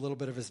listen to a little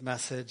bit of his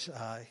message,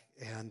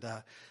 and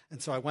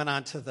so I went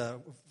on to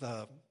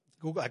the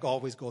Google. I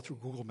always go through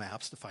Google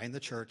Maps to find the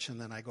church, and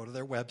then I go to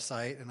their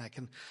website, and I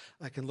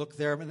can look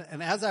there.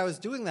 And as I was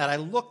doing that, I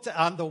looked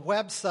on the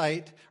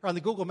website or on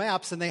the Google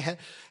Maps, and they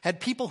had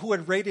people who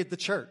had rated the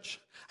church.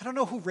 I don't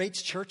know who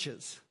rates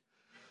churches.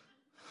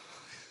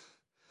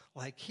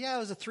 Like, yeah, it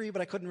was a 3,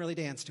 but I couldn't really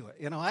dance to it.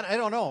 I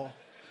don't know.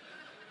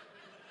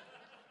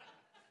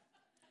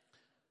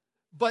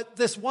 But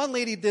this one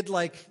lady did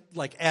like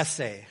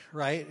essay,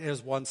 right? It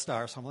was 1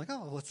 star. So I'm like,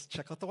 oh, let's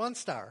check out the 1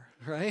 star,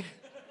 right?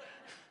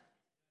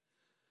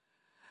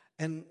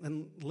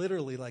 And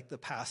literally, like the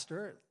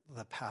pastor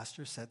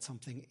said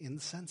something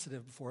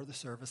insensitive before the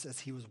service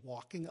as he was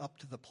walking up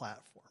to the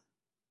platform.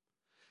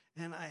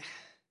 And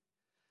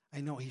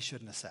I know he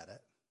shouldn't have said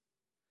it.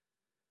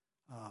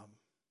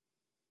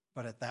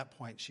 But at that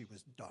point, she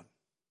was done.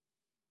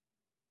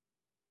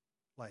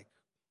 Like,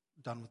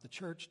 done with the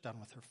church, done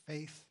with her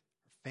faith.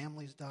 Her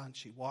family's done.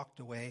 She walked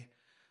away.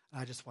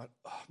 And I just went,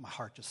 oh, my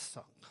heart just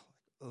sunk.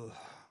 Like, ugh.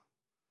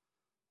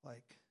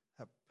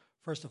 Like,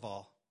 first of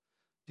all,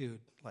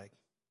 dude, like,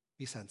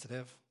 be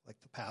sensitive. Like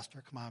the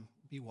pastor, come on,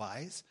 be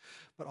wise.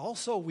 But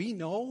also, we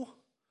know,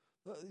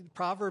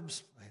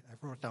 Proverbs,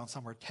 I wrote it down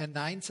somewhere,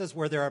 10:9 says,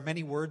 where there are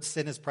many words,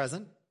 sin is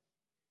present.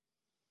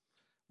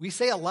 We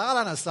say a lot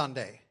on a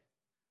Sunday.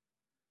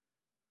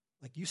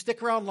 Like, you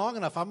stick around long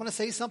enough, I'm going to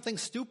say something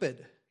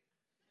stupid.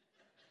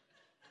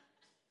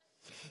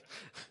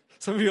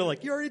 Some of you are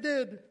like, you already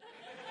did.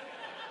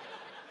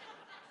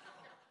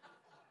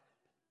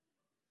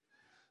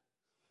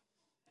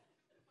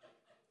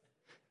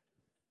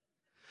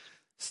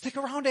 Stick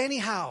around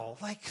anyhow.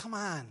 Like, come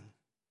on.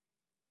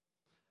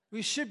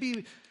 We should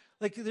be,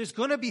 like, there's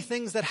going to be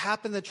things that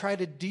happen that try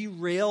to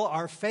derail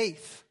our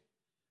faith.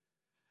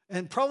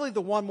 And probably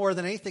the one more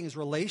than anything is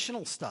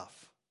relational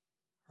stuff,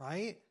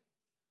 right?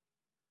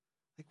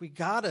 Like, we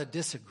got to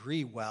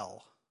disagree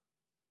well.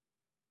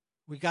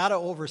 We got to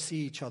oversee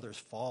each other's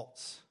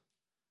faults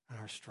and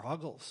our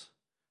struggles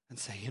and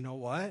say, you know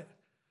what?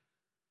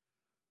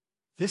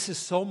 This is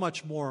so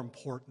much more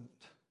important.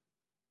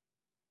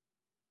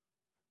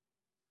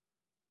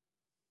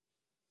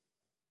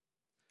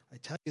 I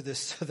tell you this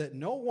so that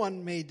no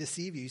one may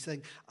deceive you. He's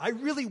saying, I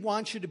really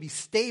want you to be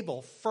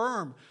stable,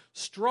 firm,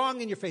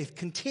 strong in your faith.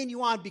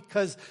 Continue on,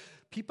 because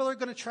people are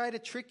going to try to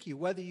trick you,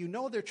 whether you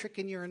know they're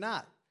tricking you or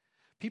not.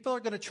 People are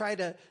going to try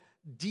to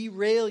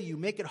derail you,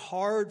 make it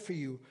hard for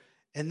you.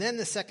 And then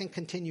the second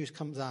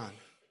comes on.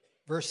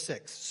 Verse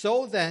 6.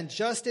 So then,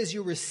 just as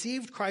you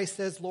received Christ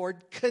as Lord,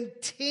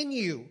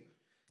 continue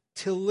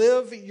to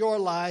live your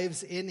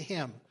lives in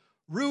him,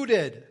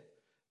 rooted,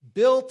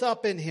 built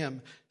up in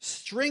him,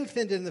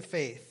 strengthened in the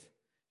faith,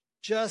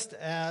 just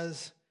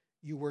as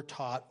you were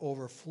taught,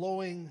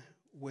 overflowing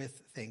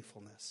with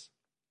thankfulness.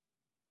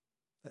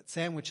 That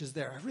sandwich is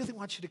there. I really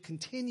want you to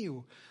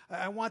continue.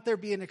 I want there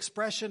to be an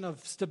expression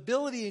of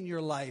stability in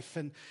your life.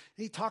 And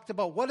he talked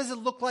about, what does it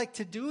look like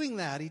to doing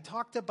that? He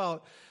talked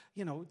about,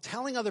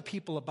 telling other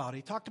people about it.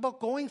 He talked about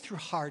going through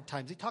hard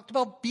times. He talked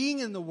about being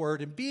in the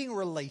Word and being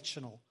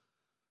relational.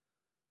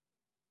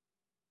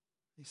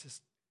 He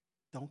says,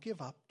 don't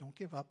give up,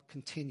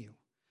 continue,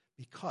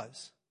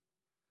 because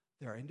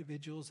there are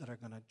individuals that are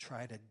going to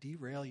try to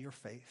derail your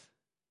faith.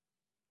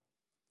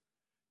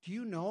 Do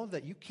you know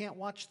that you can't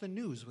watch the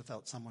news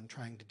without someone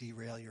trying to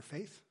derail your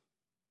faith?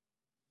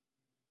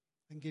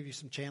 I can give you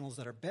some channels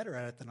that are better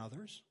at it than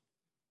others.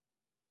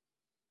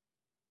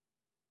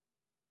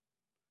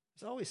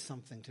 There's always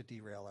something to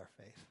derail our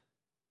faith.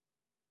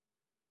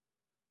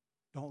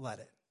 Don't let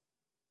it.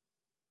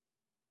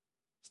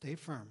 Stay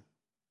firm.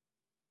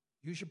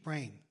 Use your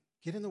brain.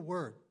 Get in the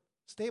Word.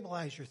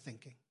 Stabilize your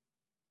thinking.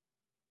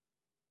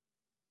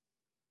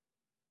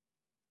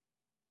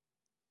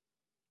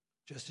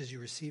 Just as you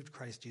received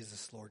Christ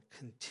Jesus, Lord,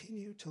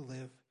 continue to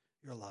live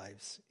your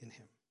lives in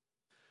him.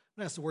 I'm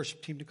going to ask the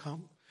worship team to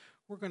come.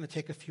 We're going to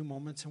take a few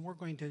moments, and we're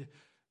going to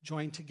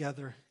join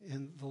together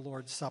in the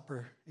Lord's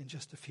Supper in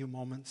just a few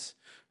moments.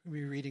 We'll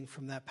be reading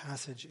from that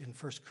passage in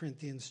 1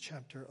 Corinthians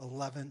chapter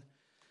 11,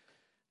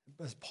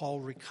 as Paul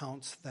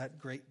recounts that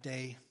great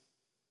day.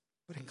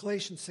 But in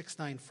Galatians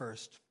 6:9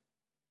 first,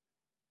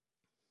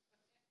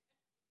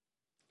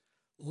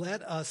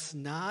 let us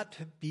not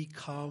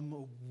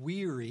become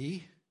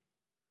weary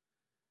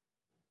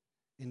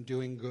in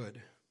doing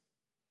good.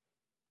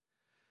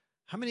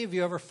 How many of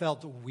you ever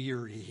felt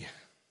weary?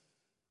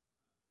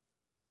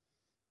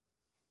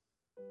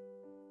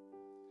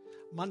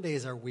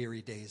 Mondays are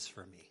weary days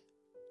for me.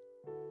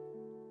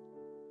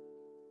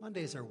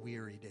 Mondays are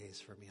weary days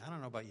for me. I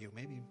don't know about you.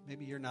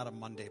 Maybe you're not a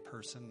Monday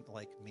person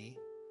like me,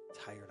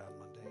 tired on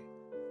Monday.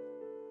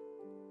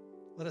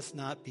 Let us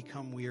not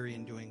become weary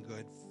in doing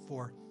good,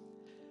 for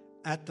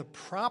at the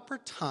proper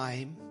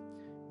time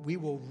we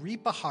will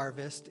reap a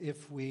harvest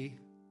if we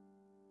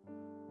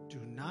do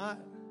not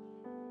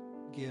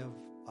give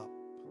up.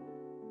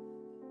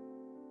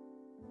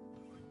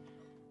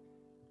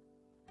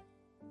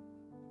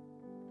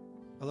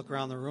 I look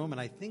around the room,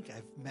 and I think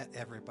I've met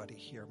everybody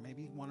here.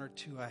 Maybe one or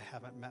two I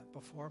haven't met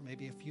before.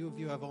 Maybe a few of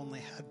you I've only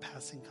had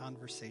passing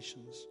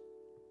conversations.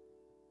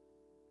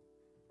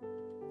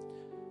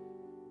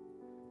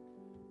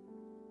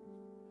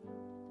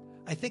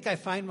 I think I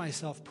find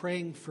myself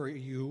praying for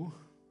you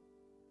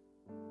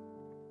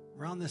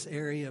around this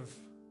area of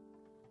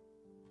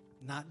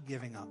not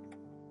giving up.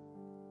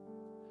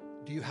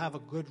 Do you have a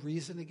good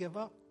reason to give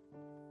up?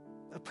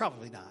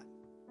 Probably not.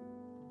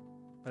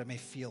 But it may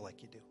feel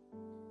like you do.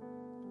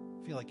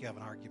 Feel like you have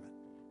an argument.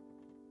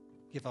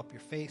 Give up your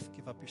faith,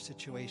 give up your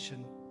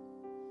situation.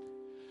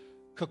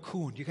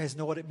 Cocoon. Do you guys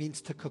know what it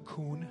means to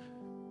cocoon?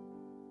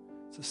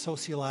 It's a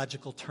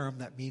sociological term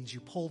that means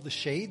you pull the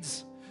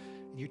shades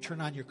and you turn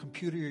on your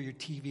computer or your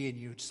TV and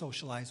you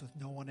socialize with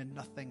no one and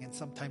nothing. And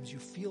sometimes you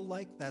feel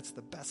like that's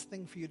the best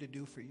thing for you to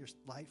do for your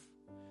life.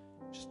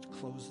 Just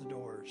close the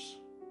doors,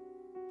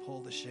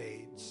 pull the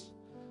shades,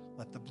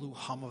 let the blue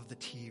hum of the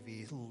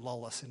TV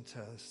lull us into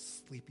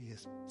sleepy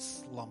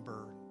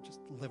slumber, just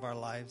live our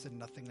lives in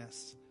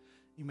nothingness.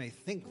 You may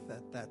think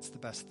that that's the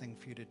best thing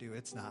for you to do.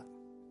 It's not.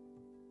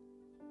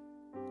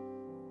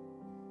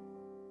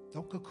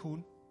 Don't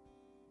cocoon.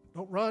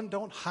 Don't run.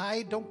 Don't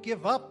hide. Don't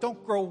give up.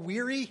 Don't grow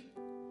weary.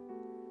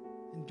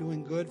 In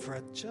doing good, for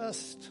at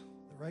just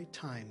the right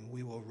time,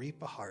 we will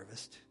reap a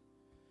harvest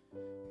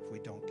if we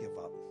don't give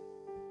up.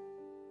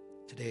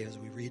 Today, as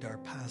we read our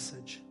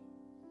passage,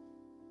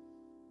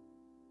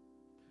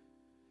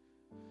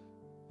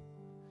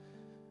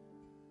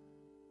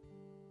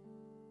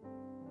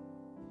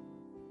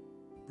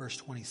 verse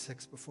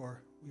 26,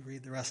 before we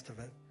read the rest of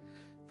it.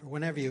 For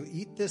whenever you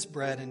eat this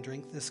bread and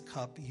drink this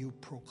cup, you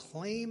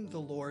proclaim the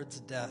Lord's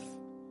death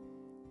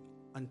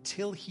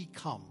until he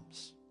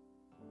comes.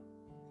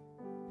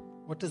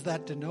 What does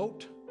that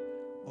denote?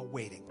 A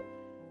waiting.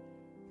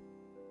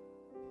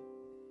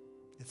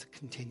 It's a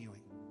continuing.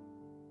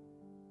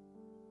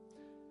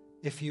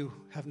 If you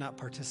have not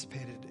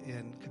participated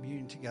in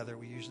communion together,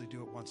 we usually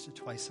do it once or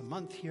twice a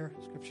month here.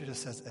 Scripture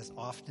just says, as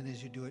often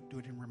as you do it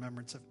in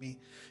remembrance of me.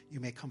 You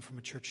may come from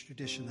a church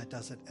tradition that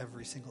does it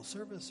every single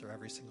service or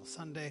every single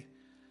Sunday.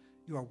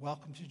 You are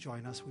welcome to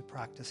join us. We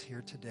practice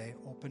here today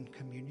open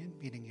communion,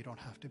 meaning you don't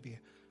have to be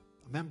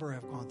a member or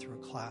have gone through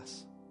a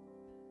class.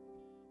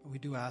 But we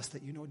do ask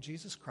that you know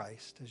Jesus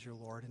Christ as your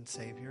Lord and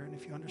Savior. And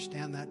if you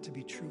understand that to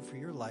be true for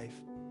your life,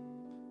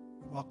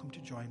 you're welcome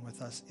to join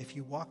with us. If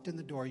you walked in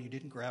the door, you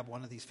didn't grab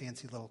one of these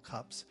fancy little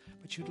cups,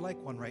 but you'd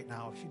like one right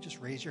now, if you just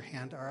raise your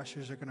hand, our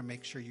ushers are going to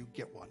make sure you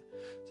get one.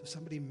 So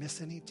somebody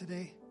miss any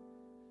today?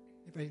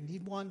 Anybody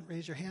need one?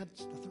 Raise your hand.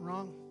 There's nothing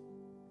wrong.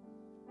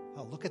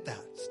 Oh, look at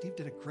that. Steve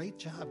did a great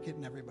job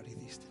getting everybody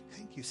these.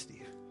 Thank you,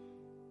 Steve.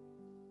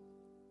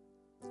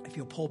 If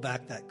you'll pull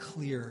back that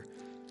clear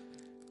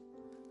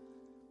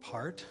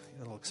part,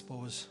 it'll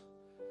expose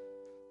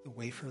the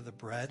wafer, the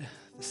bread,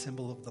 the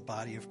symbol of the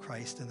body of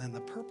Christ, and then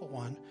the purple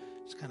one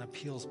just kind of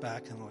peels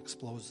back and will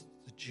expose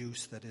the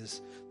juice that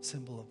is the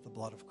symbol of the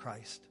blood of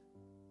Christ.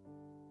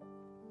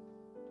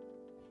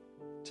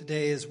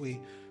 Today, as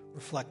we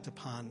reflect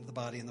upon the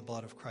body and the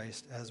blood of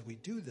Christ, as we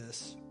do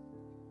this,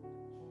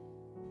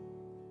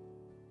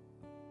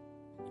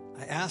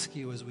 I ask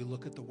you, as we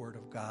look at the Word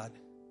of God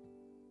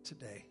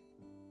today,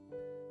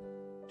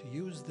 to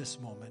use this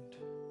moment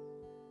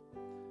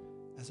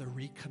as a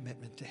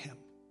recommitment to Him.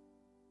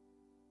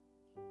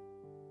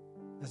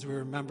 As we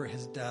remember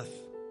His death,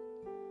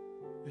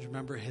 we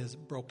remember His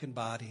broken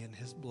body and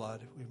His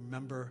blood, we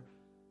remember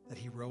that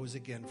He rose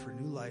again for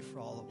new life for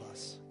all of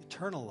us,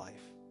 eternal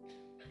life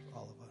for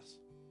all of us.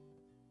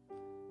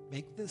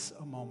 Make this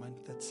a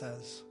moment that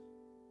says,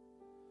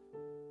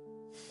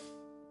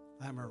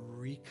 I'm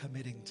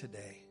recommitting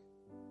today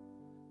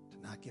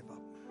to not give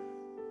up.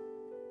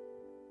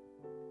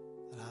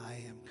 That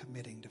I am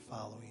committing to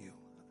follow you.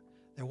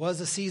 There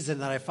was a season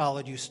that I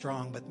followed you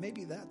strong, but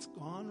maybe that's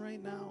gone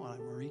right now.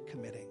 I'm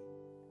recommitting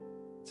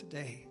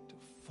today to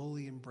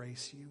fully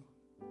embrace you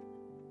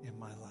in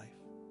my life.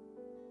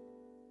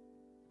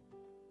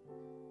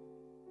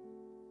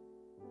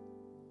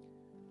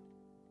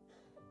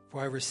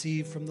 For I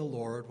received from the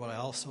Lord what I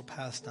also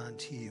passed on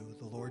to you,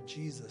 the Lord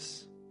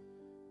Jesus.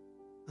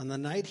 On the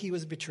night he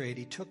was betrayed,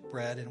 he took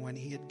bread, and when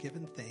he had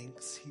given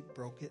thanks, he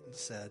broke it and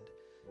said,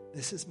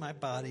 "This is my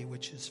body,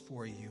 which is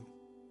for you.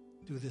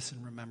 Do this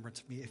in remembrance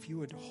of me." If you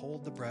would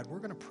hold the bread, we're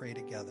going to pray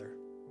together.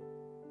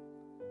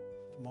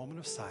 A moment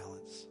of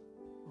silence.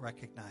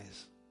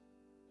 Recognize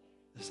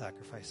the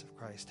sacrifice of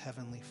Christ.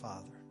 Heavenly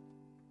Father,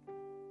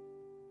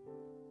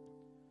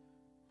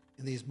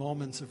 in these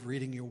moments of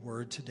reading your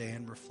word today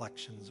and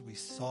reflections, we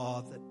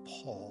saw that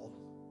Paul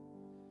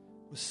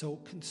was so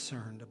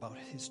concerned about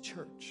his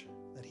church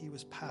that he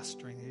was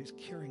pastoring, that he was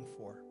caring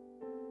for.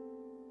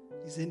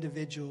 These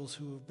individuals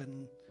who have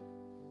been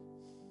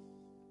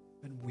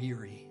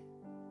weary.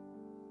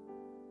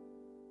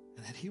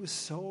 And that he was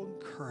so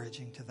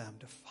encouraging to them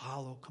to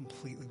follow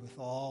completely with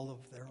all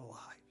of their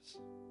lives.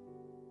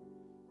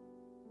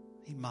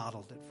 He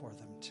modeled it for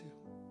them too.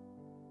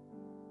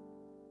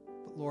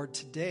 But Lord,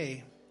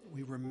 today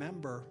we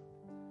remember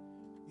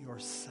your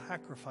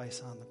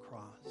sacrifice on the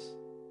cross,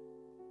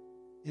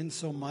 in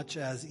so much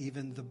as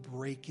even the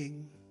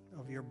breaking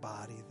of your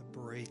body, the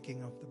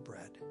breaking of the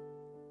bread,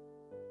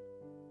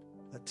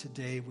 that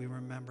today we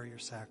remember your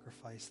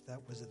sacrifice that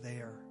was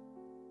there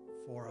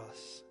for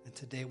us. And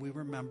today we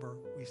remember,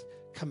 we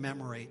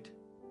commemorate,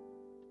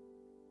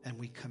 and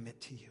we commit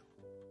to you.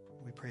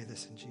 We pray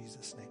this in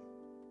Jesus' name.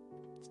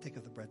 Let's take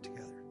of the bread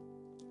together.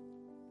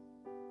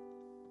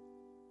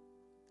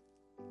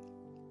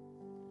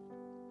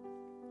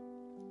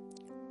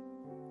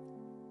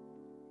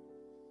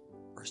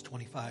 Verse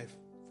 25,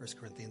 1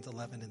 Corinthians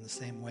 11, in the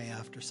same way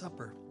after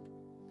supper,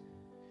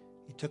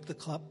 he took the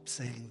cup,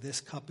 saying, "This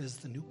cup is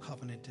the new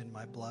covenant in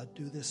my blood.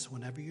 Do this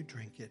whenever you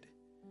drink it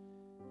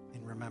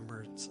in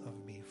remembrance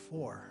of me.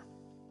 For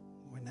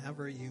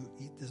whenever you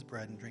eat this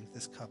bread and drink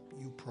this cup,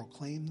 you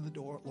proclaim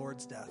the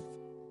Lord's death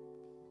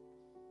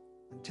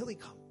until he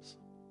comes."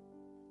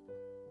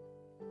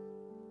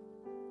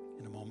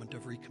 In a moment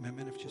of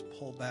recommitment, if you just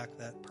pull back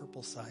that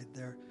purple side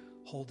there,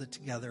 hold it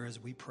together as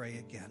we pray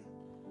again.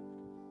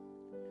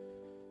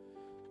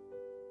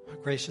 Our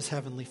gracious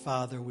Heavenly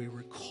Father, we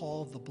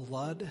recall the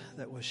blood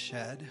that was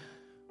shed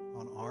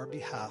on our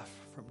behalf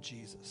from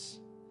Jesus,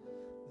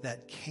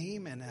 that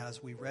came and,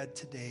 as we read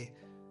today,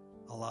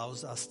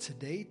 allows us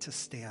today to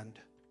stand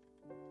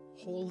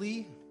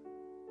holy,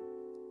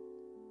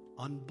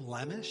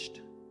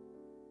 unblemished,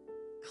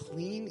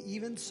 clean,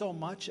 even so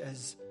much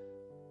as,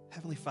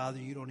 Heavenly Father,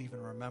 you don't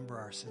even remember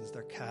our sins.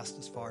 They're cast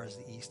as far as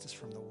the east is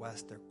from the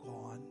west. They're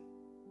gone.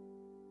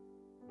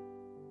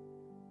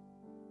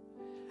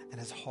 And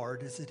as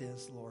hard as it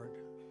is, Lord,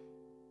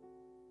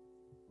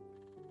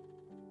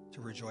 to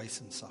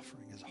rejoice in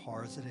suffering, as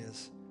hard as it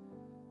is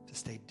to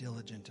stay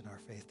diligent in our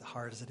faith, as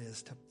hard as it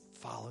is to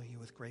follow you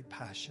with great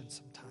passion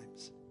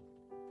sometimes,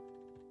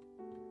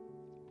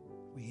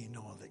 we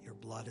know that your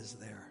blood is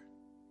there,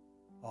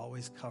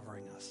 always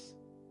covering us,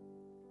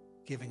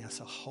 giving us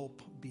a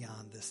hope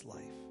beyond this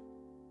life.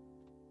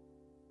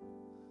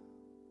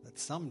 That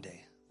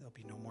someday there'll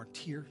be no more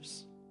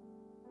tears,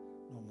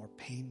 no more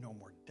pain, no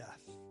more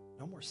death,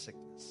 no more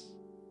sickness.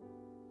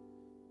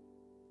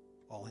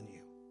 All in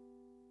you.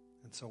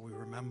 And so we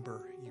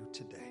remember you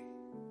today.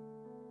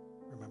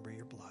 Remember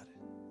your blood.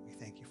 We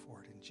thank you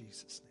for it in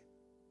Jesus'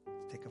 name.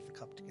 Let's take up the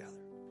cup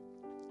together.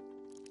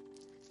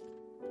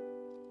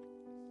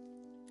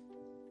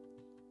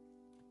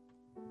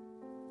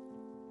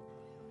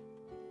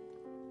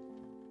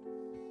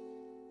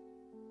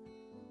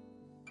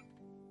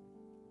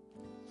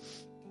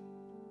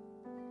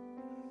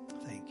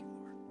 Thank you,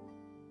 Lord.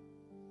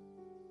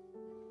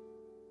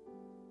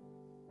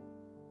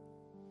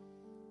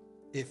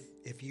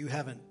 If you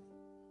haven't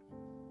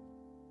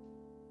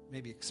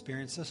maybe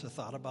experienced this or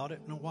thought about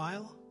it in a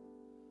while,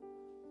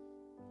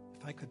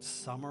 if I could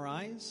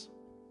summarize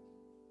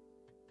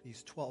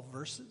these 12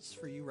 verses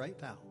for you right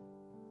now,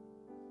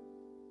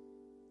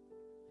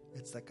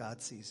 it's that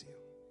God sees you.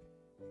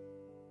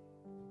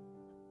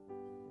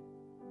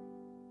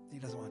 He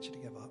doesn't want you to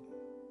give up.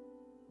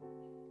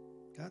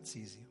 God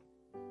sees you.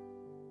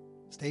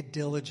 Stay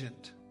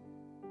diligent.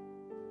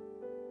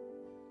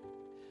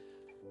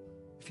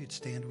 If you'd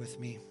stand with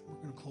me, we're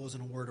going to close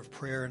in a word of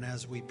prayer. And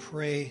as we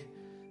pray,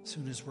 as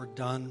soon as we're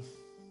done,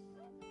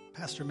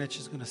 Pastor Mitch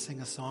is going to sing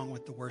a song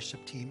with the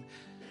worship team.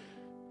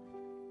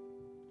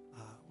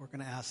 We're going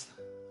to ask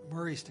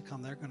Murray's to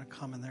come. They're going to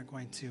come and they're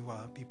going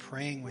to be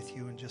praying with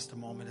you in just a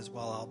moment as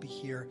well. I'll be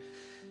here.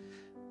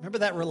 Remember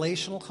that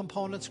relational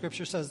component?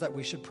 Scripture says that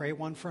we should pray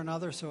one for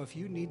another. So if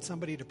you need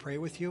somebody to pray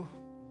with you,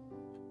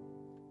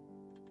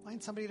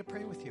 find somebody to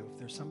pray with you. If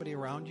there's somebody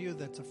around you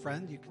that's a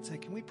friend, you can say,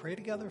 "Can we pray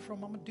together for a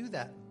moment?" Do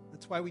that.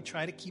 That's why we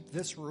try to keep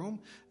this room,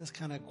 this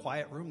kind of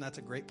quiet room. That's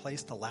a great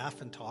place to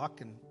laugh and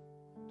talk and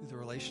do the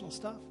relational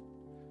stuff.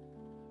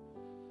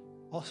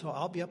 Also,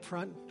 I'll be up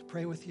front to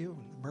pray with you.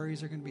 The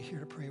Murrays are going to be here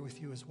to pray with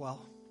you as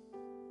well.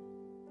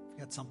 If you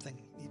got something,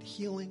 need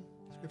healing,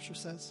 Scripture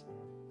says,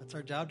 that's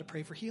our job, to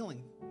pray for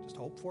healing. Just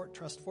hope for it,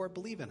 trust for it,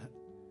 believe in it.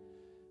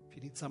 If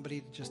you need somebody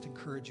to just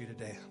encourage you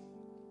today,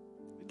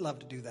 we'd love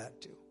to do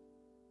that too.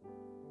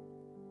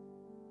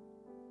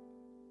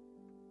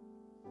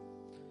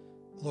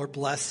 The Lord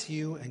bless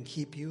you and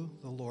keep you.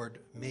 The Lord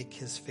make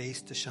his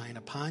face to shine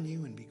upon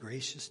you and be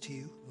gracious to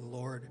you. The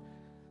Lord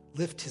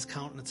lift his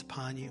countenance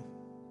upon you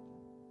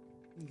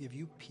and give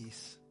you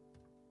peace.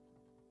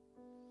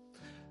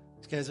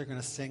 These guys are going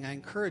to sing. I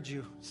encourage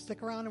you,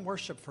 stick around and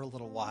worship for a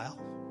little while.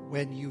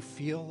 When you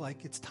feel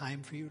like it's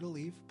time for you to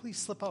leave, please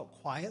slip out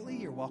quietly.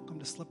 You're welcome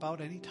to slip out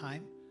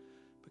anytime,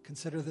 but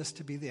consider this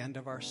to be the end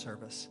of our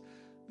service.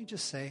 Let me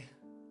just say,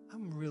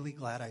 I'm really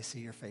glad I see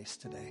your face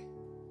today.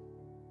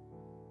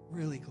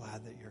 Really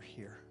glad that you're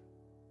here.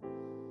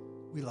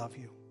 We love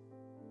you.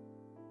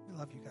 We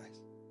love you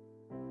guys.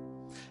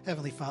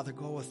 Heavenly Father,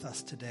 go with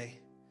us today.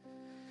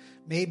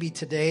 Maybe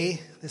today,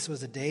 this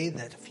was a day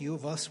that a few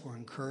of us were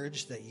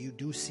encouraged that you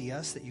do see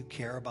us, that you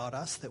care about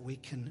us, that we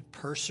can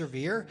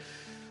persevere.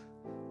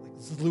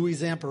 Like Louis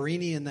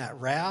Zamperini in that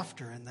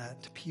raft or in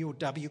that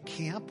POW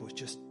camp was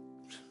just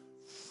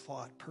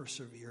fought,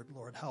 persevered.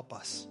 Lord, help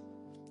us.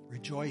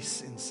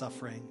 Rejoice in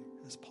suffering,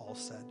 as Paul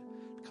said.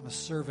 Become a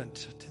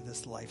servant to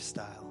this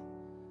lifestyle.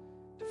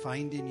 To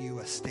find in you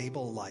a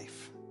stable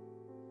life,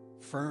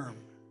 firm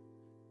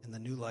in the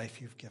new life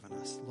you've given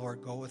us.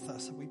 Lord, go with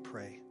us, and we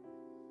pray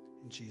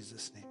in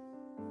Jesus' name.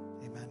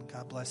 Amen.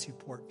 God bless you,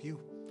 Port View.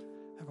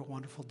 Have a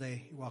wonderful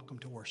day. You're welcome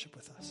to worship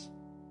with us.